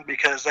concern,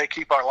 because they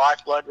keep our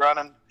lifeblood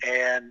running,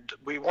 and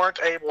we weren't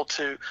able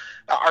to,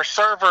 our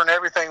server and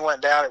everything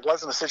went down. It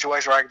wasn't a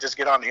situation where I could just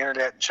get on the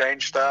internet and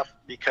change stuff,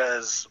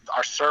 because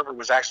our server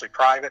was actually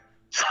private.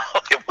 So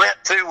it went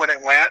to when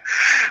it went.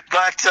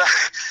 But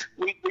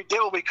we did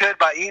what we could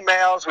by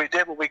emails. We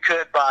did what we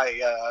could by,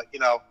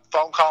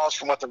 phone calls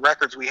from what the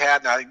records we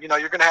had. Now, you're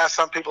going to have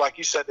some people, like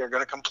you said, they're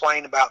going to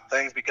complain about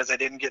things because they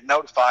didn't get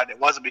notified. It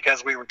wasn't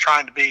because we were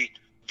trying to be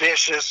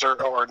vicious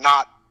or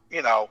not,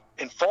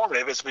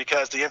 informative. It's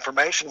because the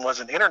information was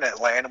in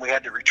internet land, and we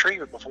had to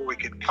retrieve it before we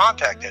could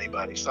contact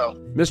anybody. So,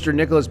 Mr.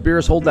 Nicholas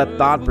Beers, hold that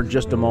thought for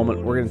just a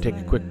moment. We're going to take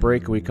a quick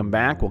break. When we come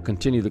back, we'll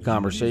continue the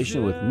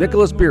conversation with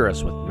Nicholas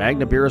Beers with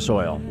Magna Beerus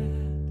Oil.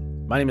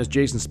 My name is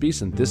Jason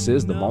Spees, and this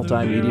is the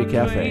Multimedia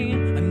Cafe.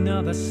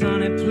 Another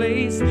sunny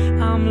place.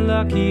 I'm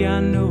lucky,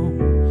 I know,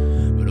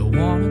 but I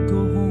want to go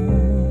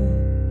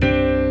home.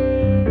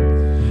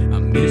 I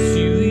miss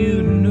you,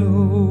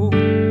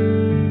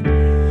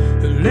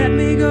 let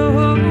me go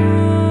home.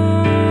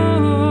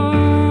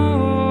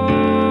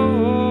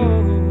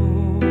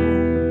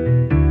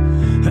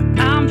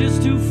 I'm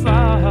just too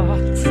far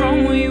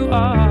from where you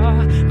are.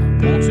 I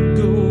want to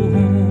go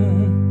home.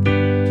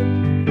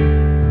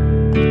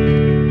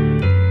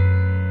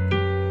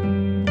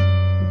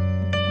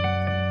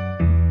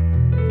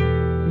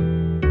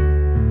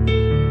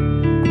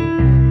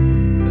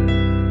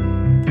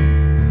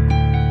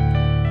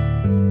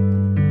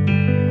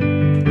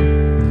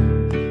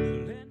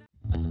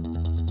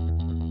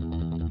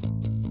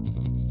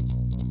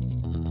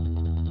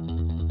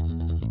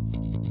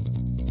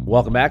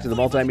 Welcome back to the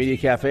Multimedia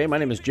Cafe. My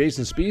name is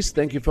Jason Spees.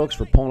 Thank you, folks,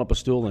 for pulling up a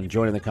stool and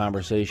joining the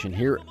conversation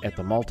here at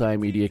the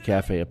Multimedia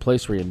Cafe, a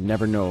place where you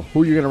never know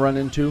who you're going to run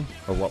into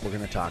or what we're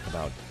going to talk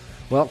about.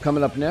 Well,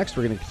 coming up next,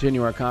 we're going to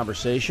continue our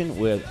conversation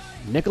with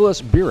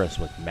Nicholas Beerus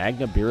with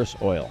Magna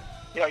Beerus Oil.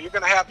 You're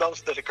going to have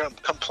those that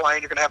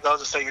complain. You're going to have those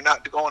that say, you're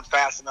not going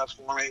fast enough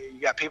for me.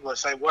 You got people that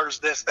say, where's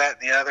this, that,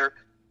 and the other.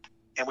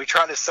 And we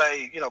try to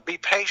say, be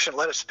patient.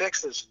 Let us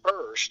fix this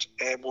first,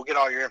 and we'll get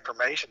all your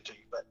information to you.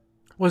 But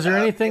was there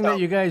anything that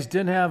you guys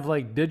didn't have,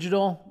 like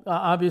digital?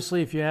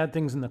 Obviously, if you had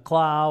things in the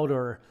cloud,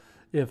 or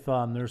if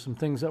there's some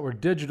things that were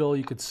digital,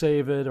 you could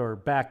save it or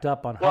backed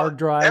up on hard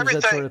drives,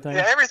 that sort of thing.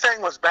 Yeah,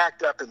 everything was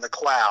backed up in the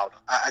cloud.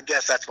 I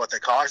guess that's what they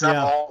call it.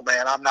 I'm old,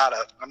 man. I'm not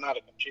a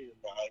computer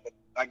guy, but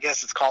I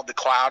guess it's called the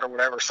cloud or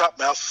whatever.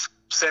 Something else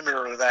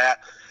similar to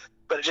that.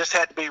 But it just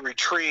had to be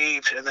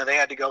retrieved, and then they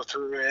had to go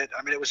through it.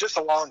 I mean, it was just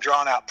a long,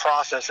 drawn-out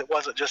process. It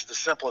wasn't just as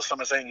simple as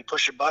someone saying you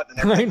push a button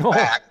and everything's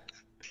back.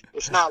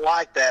 It's not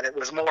like that. It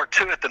was more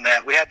to it than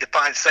that. We had to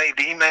find saved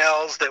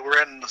emails that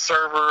were in the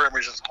server, and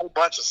there's just a whole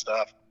bunch of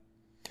stuff.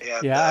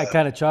 And, I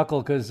kind of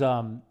chuckle because,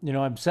 I'm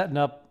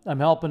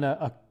helping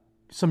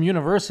some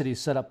universities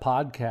set up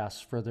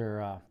podcasts for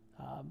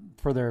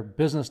their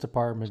business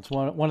departments.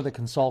 One of the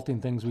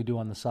consulting things we do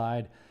on the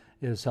side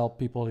is help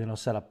people,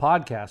 set up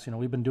podcasts.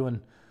 We've been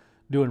doing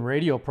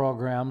radio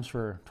programs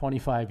for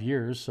 25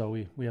 years, so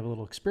we have a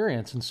little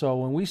experience. And so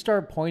when we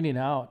start pointing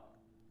out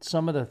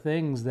some of the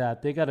things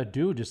that they got to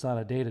do just on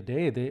a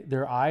day-to-day,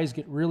 their eyes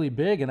get really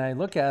big, and I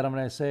look at them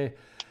and I say,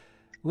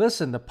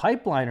 listen, the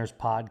Pipeliners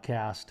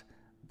podcast,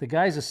 the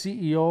guy's a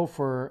CEO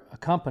for a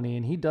company,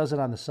 and he does it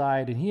on the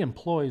side, and he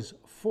employs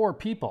 4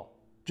 people.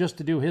 just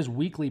to do his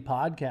weekly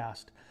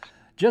podcast,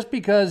 just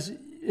because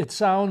it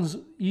sounds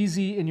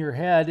easy in your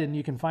head and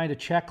you can find a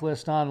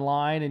checklist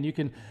online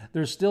and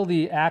there's still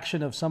the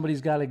action of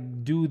somebody's got to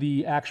do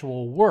the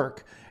actual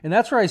work. And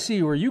that's where I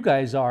see where you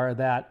guys are,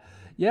 that,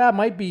 yeah, it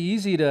might be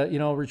easy to,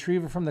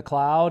 retrieve it from the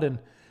cloud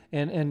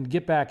and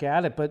get back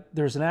at it, but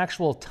there's an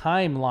actual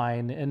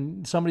timeline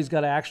and somebody's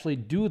got to actually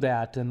do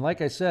that. And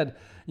like I said,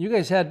 you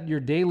guys had your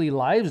daily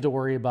lives to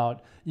worry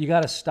about. You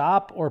got to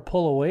stop or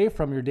pull away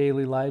from your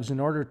daily lives in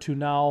order to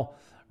now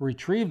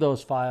retrieve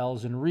those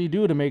files and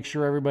redo to make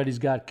sure everybody's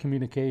got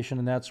communication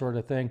and that sort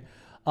of thing.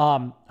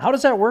 How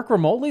does that work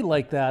remotely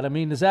like that? I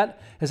mean, has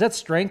that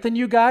strengthened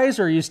you guys,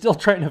 or are you still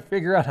trying to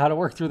figure out how to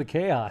work through the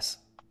chaos?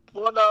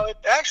 Well, no,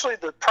 actually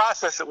the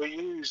process that we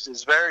used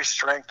is very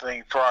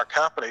strengthening for our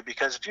company,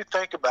 because if you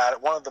think about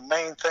it, one of the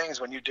main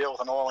things when you deal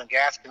with an oil and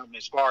gas company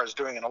as far as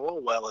doing an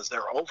oil well is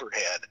their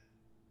overhead.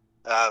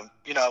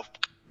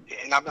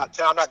 And I'm not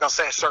going to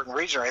say a certain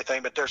region or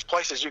anything, but there's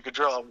places you could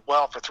drill a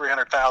well for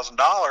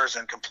 $300,000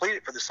 and complete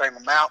it for the same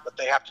amount, but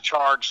they have to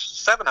charge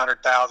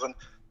 $700,000. And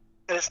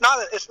it's not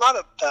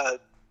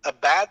a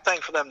bad thing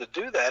for them to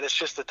do that. It's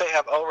just that they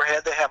have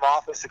overhead, they have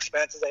office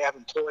expenses, they have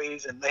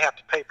employees, and they have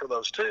to pay for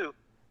those too.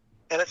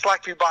 And it's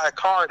like if you buy a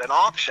car at an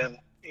auction,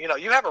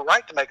 you have a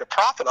right to make a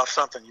profit off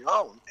something you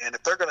own. And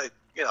if they're going to,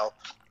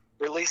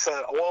 release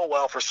an oil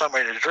well for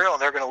somebody to drill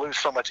and they're going to lose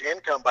so much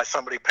income by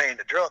somebody paying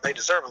to drill it, they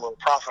deserve a little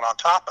profit on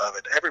top of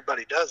it.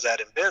 Everybody does that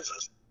in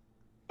business.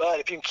 But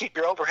if you can keep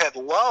your overhead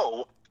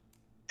low,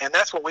 and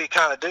that's what we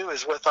kind of do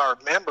is with our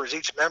members,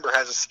 each member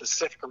has a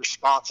specific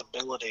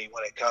responsibility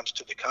when it comes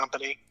to the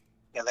company,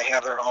 and they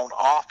have their own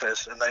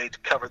office and they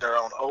cover their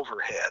own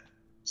overhead.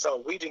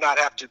 So we do not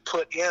have to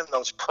put in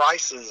those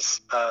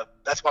prices.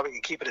 That's why we can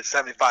keep it at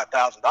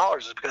 $75,000,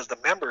 is because the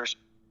members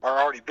are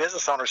already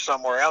business owners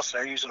somewhere else, and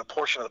they're using a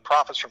portion of the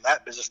profits from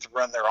that business to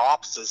run their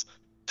offices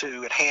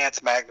to enhance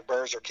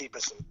MagnaBurs or keep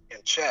us in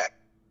check.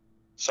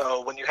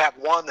 So when you have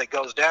one that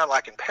goes down,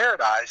 like in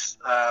Paradise,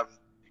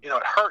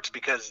 it hurts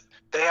because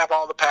they have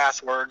all the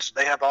passwords,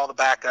 they have all the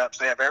backups,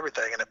 they have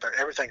everything, and if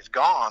everything's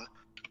gone,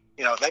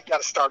 they've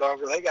got to start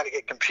over. They got to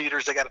get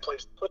computers. They got a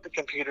place to put the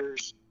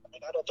computers. I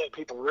mean, I don't think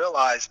people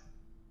realize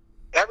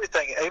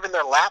everything. Even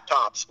their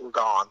laptops were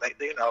gone.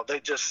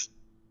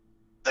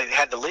 They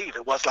had to leave.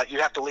 It was like, you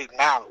have to leave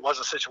now. It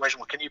wasn't a situation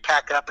where, can you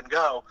pack up and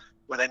go?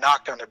 When they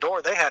knocked on the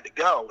door, they had to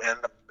go. And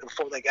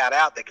before they got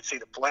out, they could see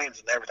the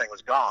flames and everything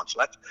was gone.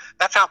 So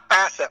that's how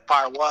fast that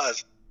fire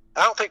was.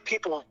 I don't think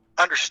people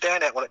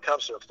understand that when it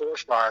comes to a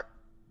forest fire.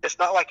 It's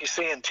not like you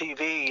see in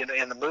TV and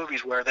in the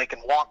movies where they can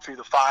walk through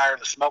the fire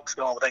and the smoke's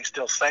going, but they can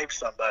still save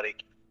somebody.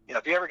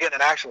 If you ever get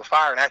in an actual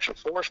fire, an actual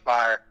forest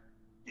fire,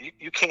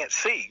 you can't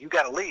see. You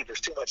got to leave. There's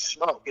too much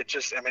smoke.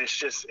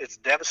 It's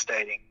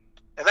devastating.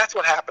 And that's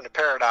what happened to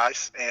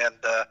Paradise. And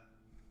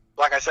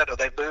like I said,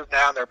 they've moved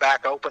now and they're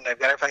back open. They've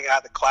got everything out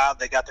of the cloud.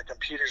 They got their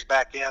computers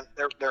back in.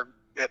 They're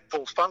at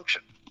full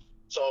function.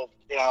 So,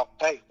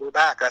 hey, we're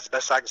back. That's the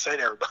best I can say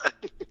to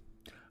everybody.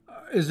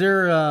 Is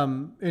there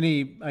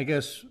any, I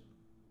guess,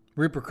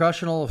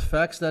 repercussional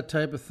effects, that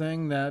type of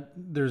thing, that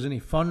there's any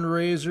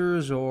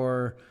fundraisers,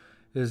 or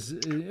is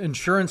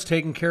insurance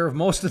taking care of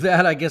most of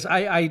that? I guess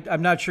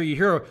I'm not sure. You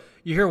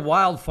hear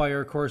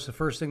wildfire, of course, the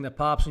first thing that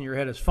pops in your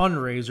head is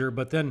fundraiser,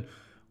 but then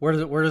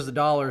where does the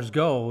dollars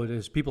go?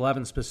 Is people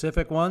having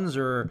specific ones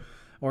or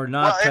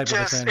not? Well,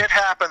 it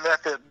happened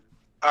that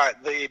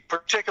the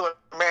particular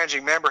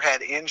managing member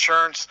had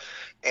insurance,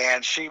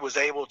 and she was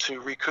able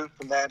to recoup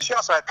from that. She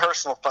also had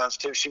personal funds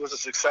too. She was a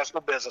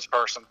successful business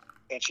person,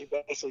 and she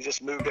basically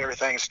just moved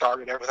everything and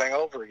started everything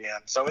over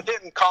again. So it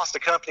didn't cost the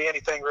company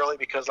anything really,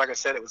 because like I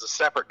said, it was a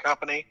separate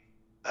company.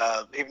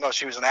 Even though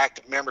she was an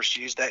active member,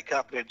 she used that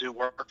company to do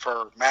work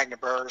for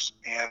MagnaBurs,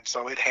 and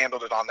so it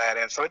handled it on that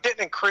end. So it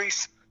didn't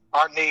increase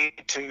our need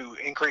to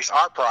increase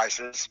our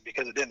prices,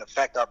 because it didn't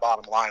affect our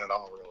bottom line at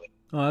all, really.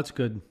 Oh, that's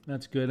good.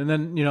 That's good. And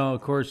then, of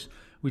course,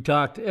 we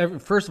talked,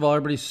 first of all,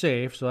 everybody's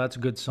safe, so that's a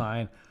good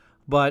sign.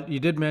 But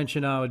you did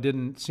mention how it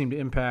didn't seem to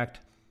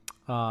impact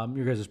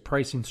your guys'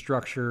 pricing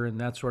structure and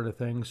that sort of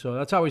thing. So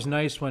that's always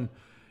nice when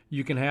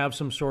you can have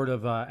some sort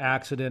of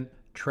accident,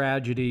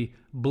 tragedy,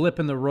 blip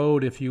in the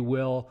road, if you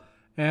will,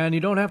 and you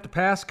don't have to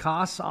pass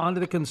costs on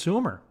to the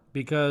consumer,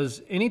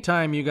 because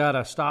anytime you got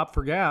to stop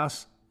for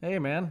gas, hey,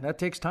 man, that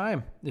takes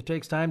time. It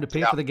takes time to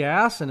pay for the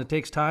gas, and it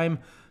takes time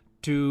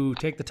to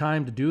take the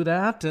time to do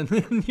that.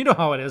 And you know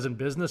how it is in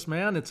business,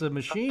 man. It's a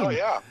machine. Oh,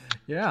 yeah.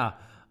 Yeah.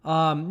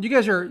 You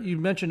guys you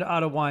mentioned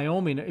out of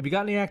Wyoming. Have you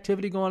got any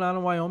activity going on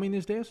in Wyoming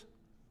these days?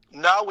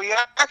 No, we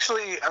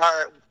actually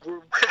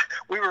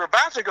we were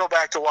about to go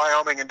back to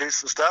Wyoming and do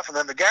some stuff, and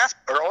then the gas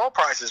or oil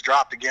prices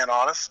dropped again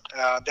on us,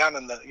 down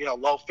in the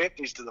low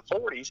 50s to the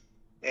 40s,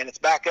 and it's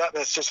back up,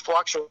 and it's just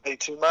fluctuating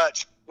too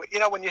much.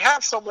 When you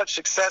have so much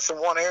success in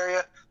one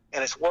area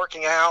and it's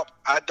working out,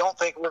 I don't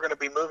think we're going to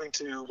be moving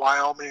to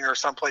Wyoming or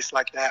someplace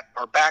like that,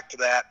 or back to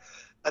that,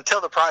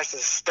 until the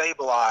prices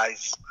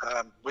stabilize.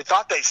 We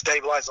thought they'd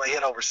stabilize when they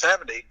hit over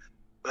 70,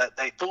 but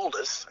they fooled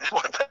us and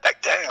went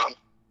back down.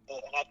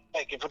 And I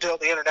think until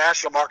the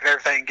international market and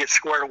everything gets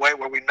squared away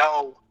where we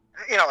know,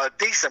 a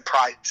decent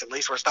price, at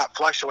least where it's not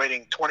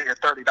fluctuating $20 or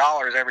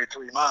 $30 every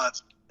 3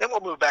 months, then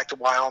we'll move back to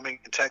Wyoming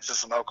and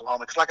Texas and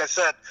Oklahoma. Because like I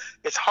said,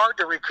 it's hard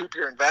to recoup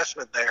your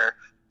investment there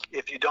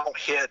if you don't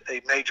hit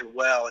a major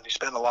well and you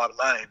spend a lot of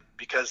money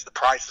because the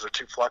prices are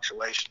too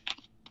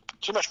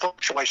much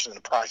fluctuation in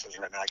the prices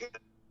right now. I get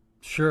it.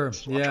 Sure.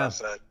 Yeah.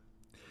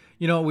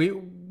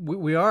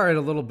 We are at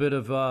a little bit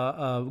of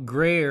a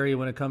gray area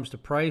when it comes to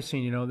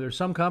pricing. There's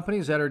some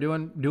companies that are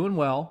doing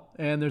well,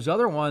 and there's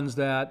other ones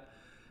that,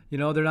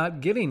 they're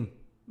not getting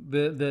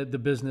the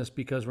business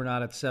because we're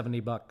not at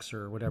 $70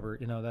 or whatever,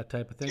 that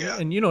type of thing. Yeah.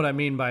 And you know what I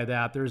mean by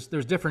that. There's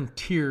different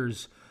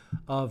tiers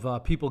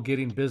of people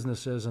getting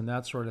businesses and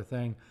that sort of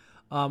thing.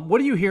 What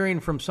are you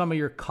hearing from some of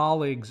your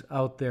colleagues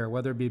out there,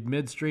 whether it be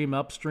midstream,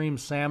 upstream,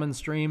 salmon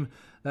stream,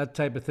 that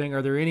type of thing?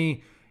 Are there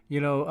any,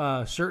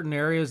 certain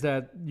areas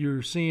that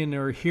you're seeing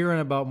or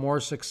hearing about more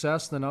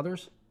success than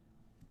others?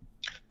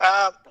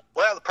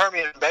 Well, the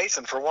Permian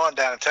Basin, for one,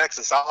 down in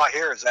Texas, all I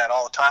hear is that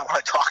all the time when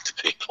I talk to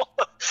people.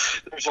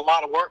 There's a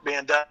lot of work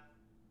being done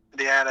in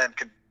Indiana and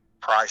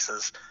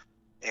prices.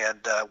 And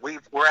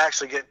we're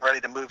actually getting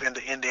ready to move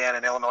into Indiana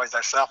and Illinois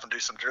ourselves and do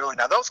some drilling.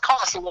 Now, those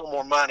cost a little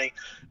more money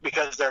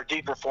because they're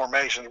deeper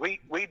formations.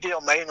 We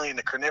deal mainly in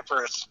the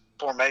coniferous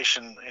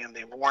formation in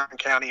the Warren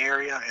County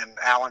area in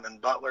Allen and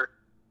Butler.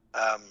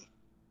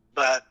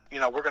 But,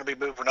 we're going to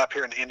be moving up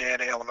here in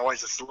Indiana, Illinois.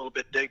 It's a little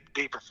bit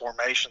deeper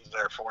formations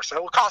there for us. So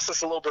it will cost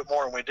us a little bit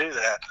more when we do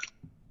that.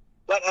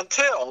 But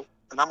until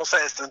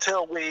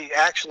we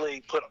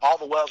actually put all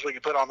the wells we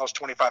can put on those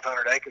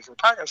 2,500 acres, we're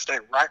probably going to stay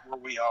right where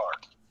we are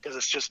because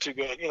it's just too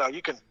good.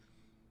 You can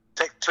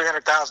take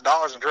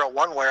 $300,000 and drill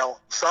one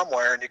well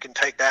somewhere, and you can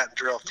take that and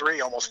drill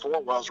almost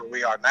four wells where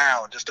we are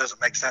now. It just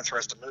doesn't make sense for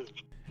us to move.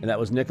 And that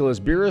was Nicholas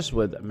Beerus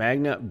with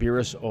Magna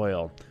Beerus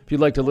Oil. If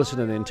you'd like to listen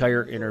to the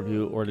entire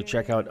interview or to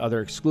check out other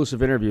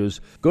exclusive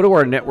interviews, go to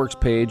our network's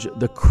page,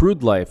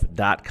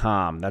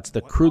 thecrudelife.com. That's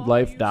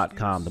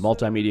thecrudelife.com. The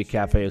Multimedia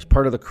Cafe is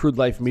part of the Crude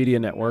Life Media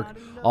Network.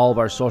 All of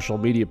our social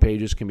media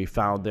pages can be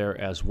found there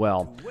as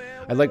well.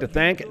 I'd like to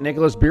thank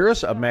Nicholas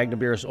Beerus of Magna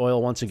Beerus Oil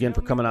once again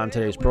for coming on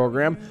today's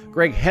program.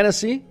 Greg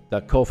Hennessy,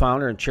 the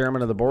co-founder and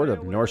chairman of the board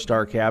of North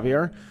Star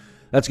Caviar.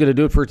 That's going to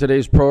do it for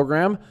today's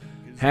program.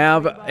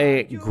 Have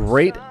a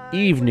great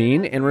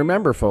evening. And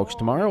remember, folks,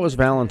 tomorrow is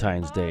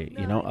Valentine's Day.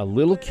 A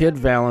little kid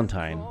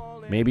Valentine.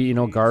 Maybe,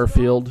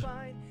 Garfield.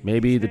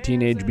 Maybe the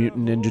Teenage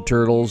Mutant Ninja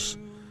Turtles.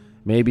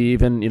 Maybe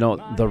even,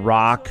 The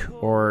Rock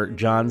or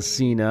John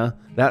Cena.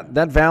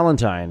 That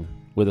Valentine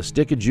with a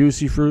stick of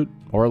juicy fruit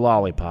or a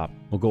lollipop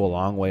will go a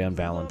long way on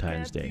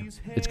Valentine's Day.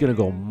 It's going to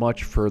go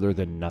much further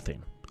than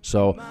nothing.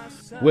 So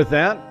with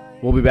that,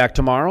 we'll be back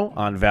tomorrow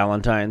on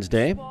Valentine's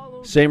Day.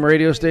 Same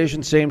radio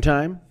station, same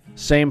time.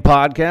 Same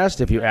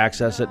podcast if you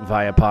access it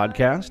via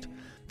podcast.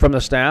 From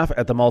the staff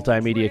at the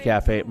Multimedia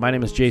Cafe, my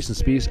name is Jason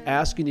Spees,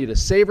 asking you to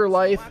savor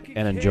life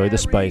and enjoy the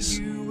spice.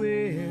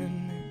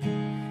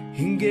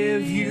 And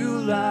give you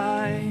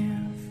life.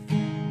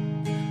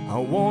 I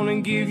want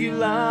to give you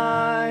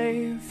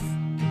life.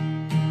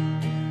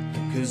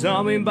 'Cause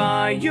I'll be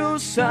by your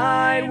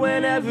side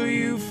whenever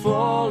you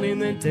fall in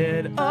the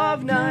dead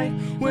of night.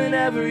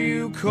 Whenever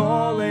you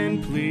call,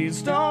 and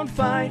please don't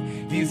fight.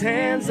 These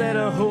hands that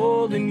are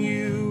holding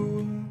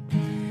you,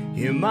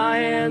 here my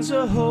hands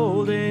are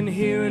holding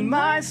here in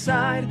my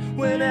side.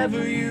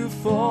 Whenever you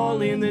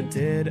fall in the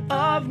dead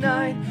of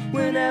night.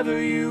 Whenever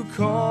you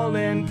call,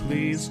 and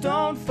please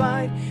don't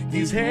fight.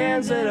 These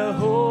hands that are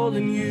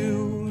holding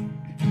you,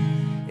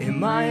 and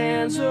my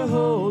hands are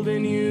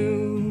holding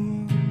you.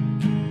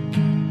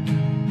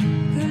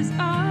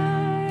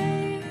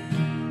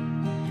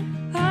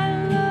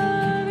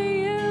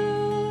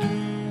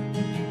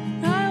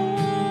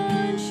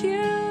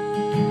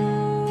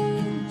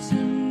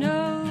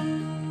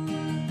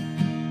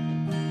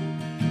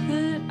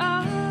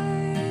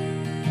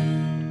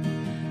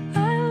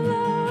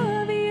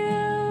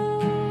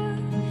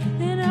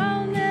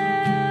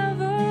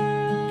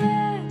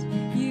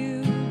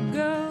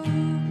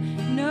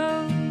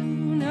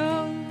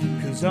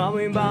 I'll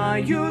be by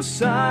your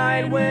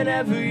side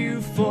whenever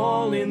you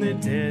fall in the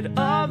dead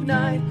of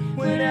night.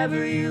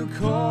 Whenever you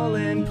call,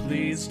 and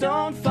please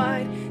don't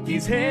fight.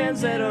 These hands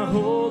that are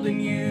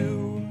holding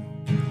you,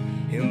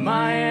 and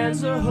my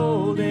hands are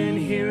holding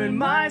here in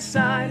my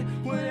side.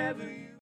 Whenever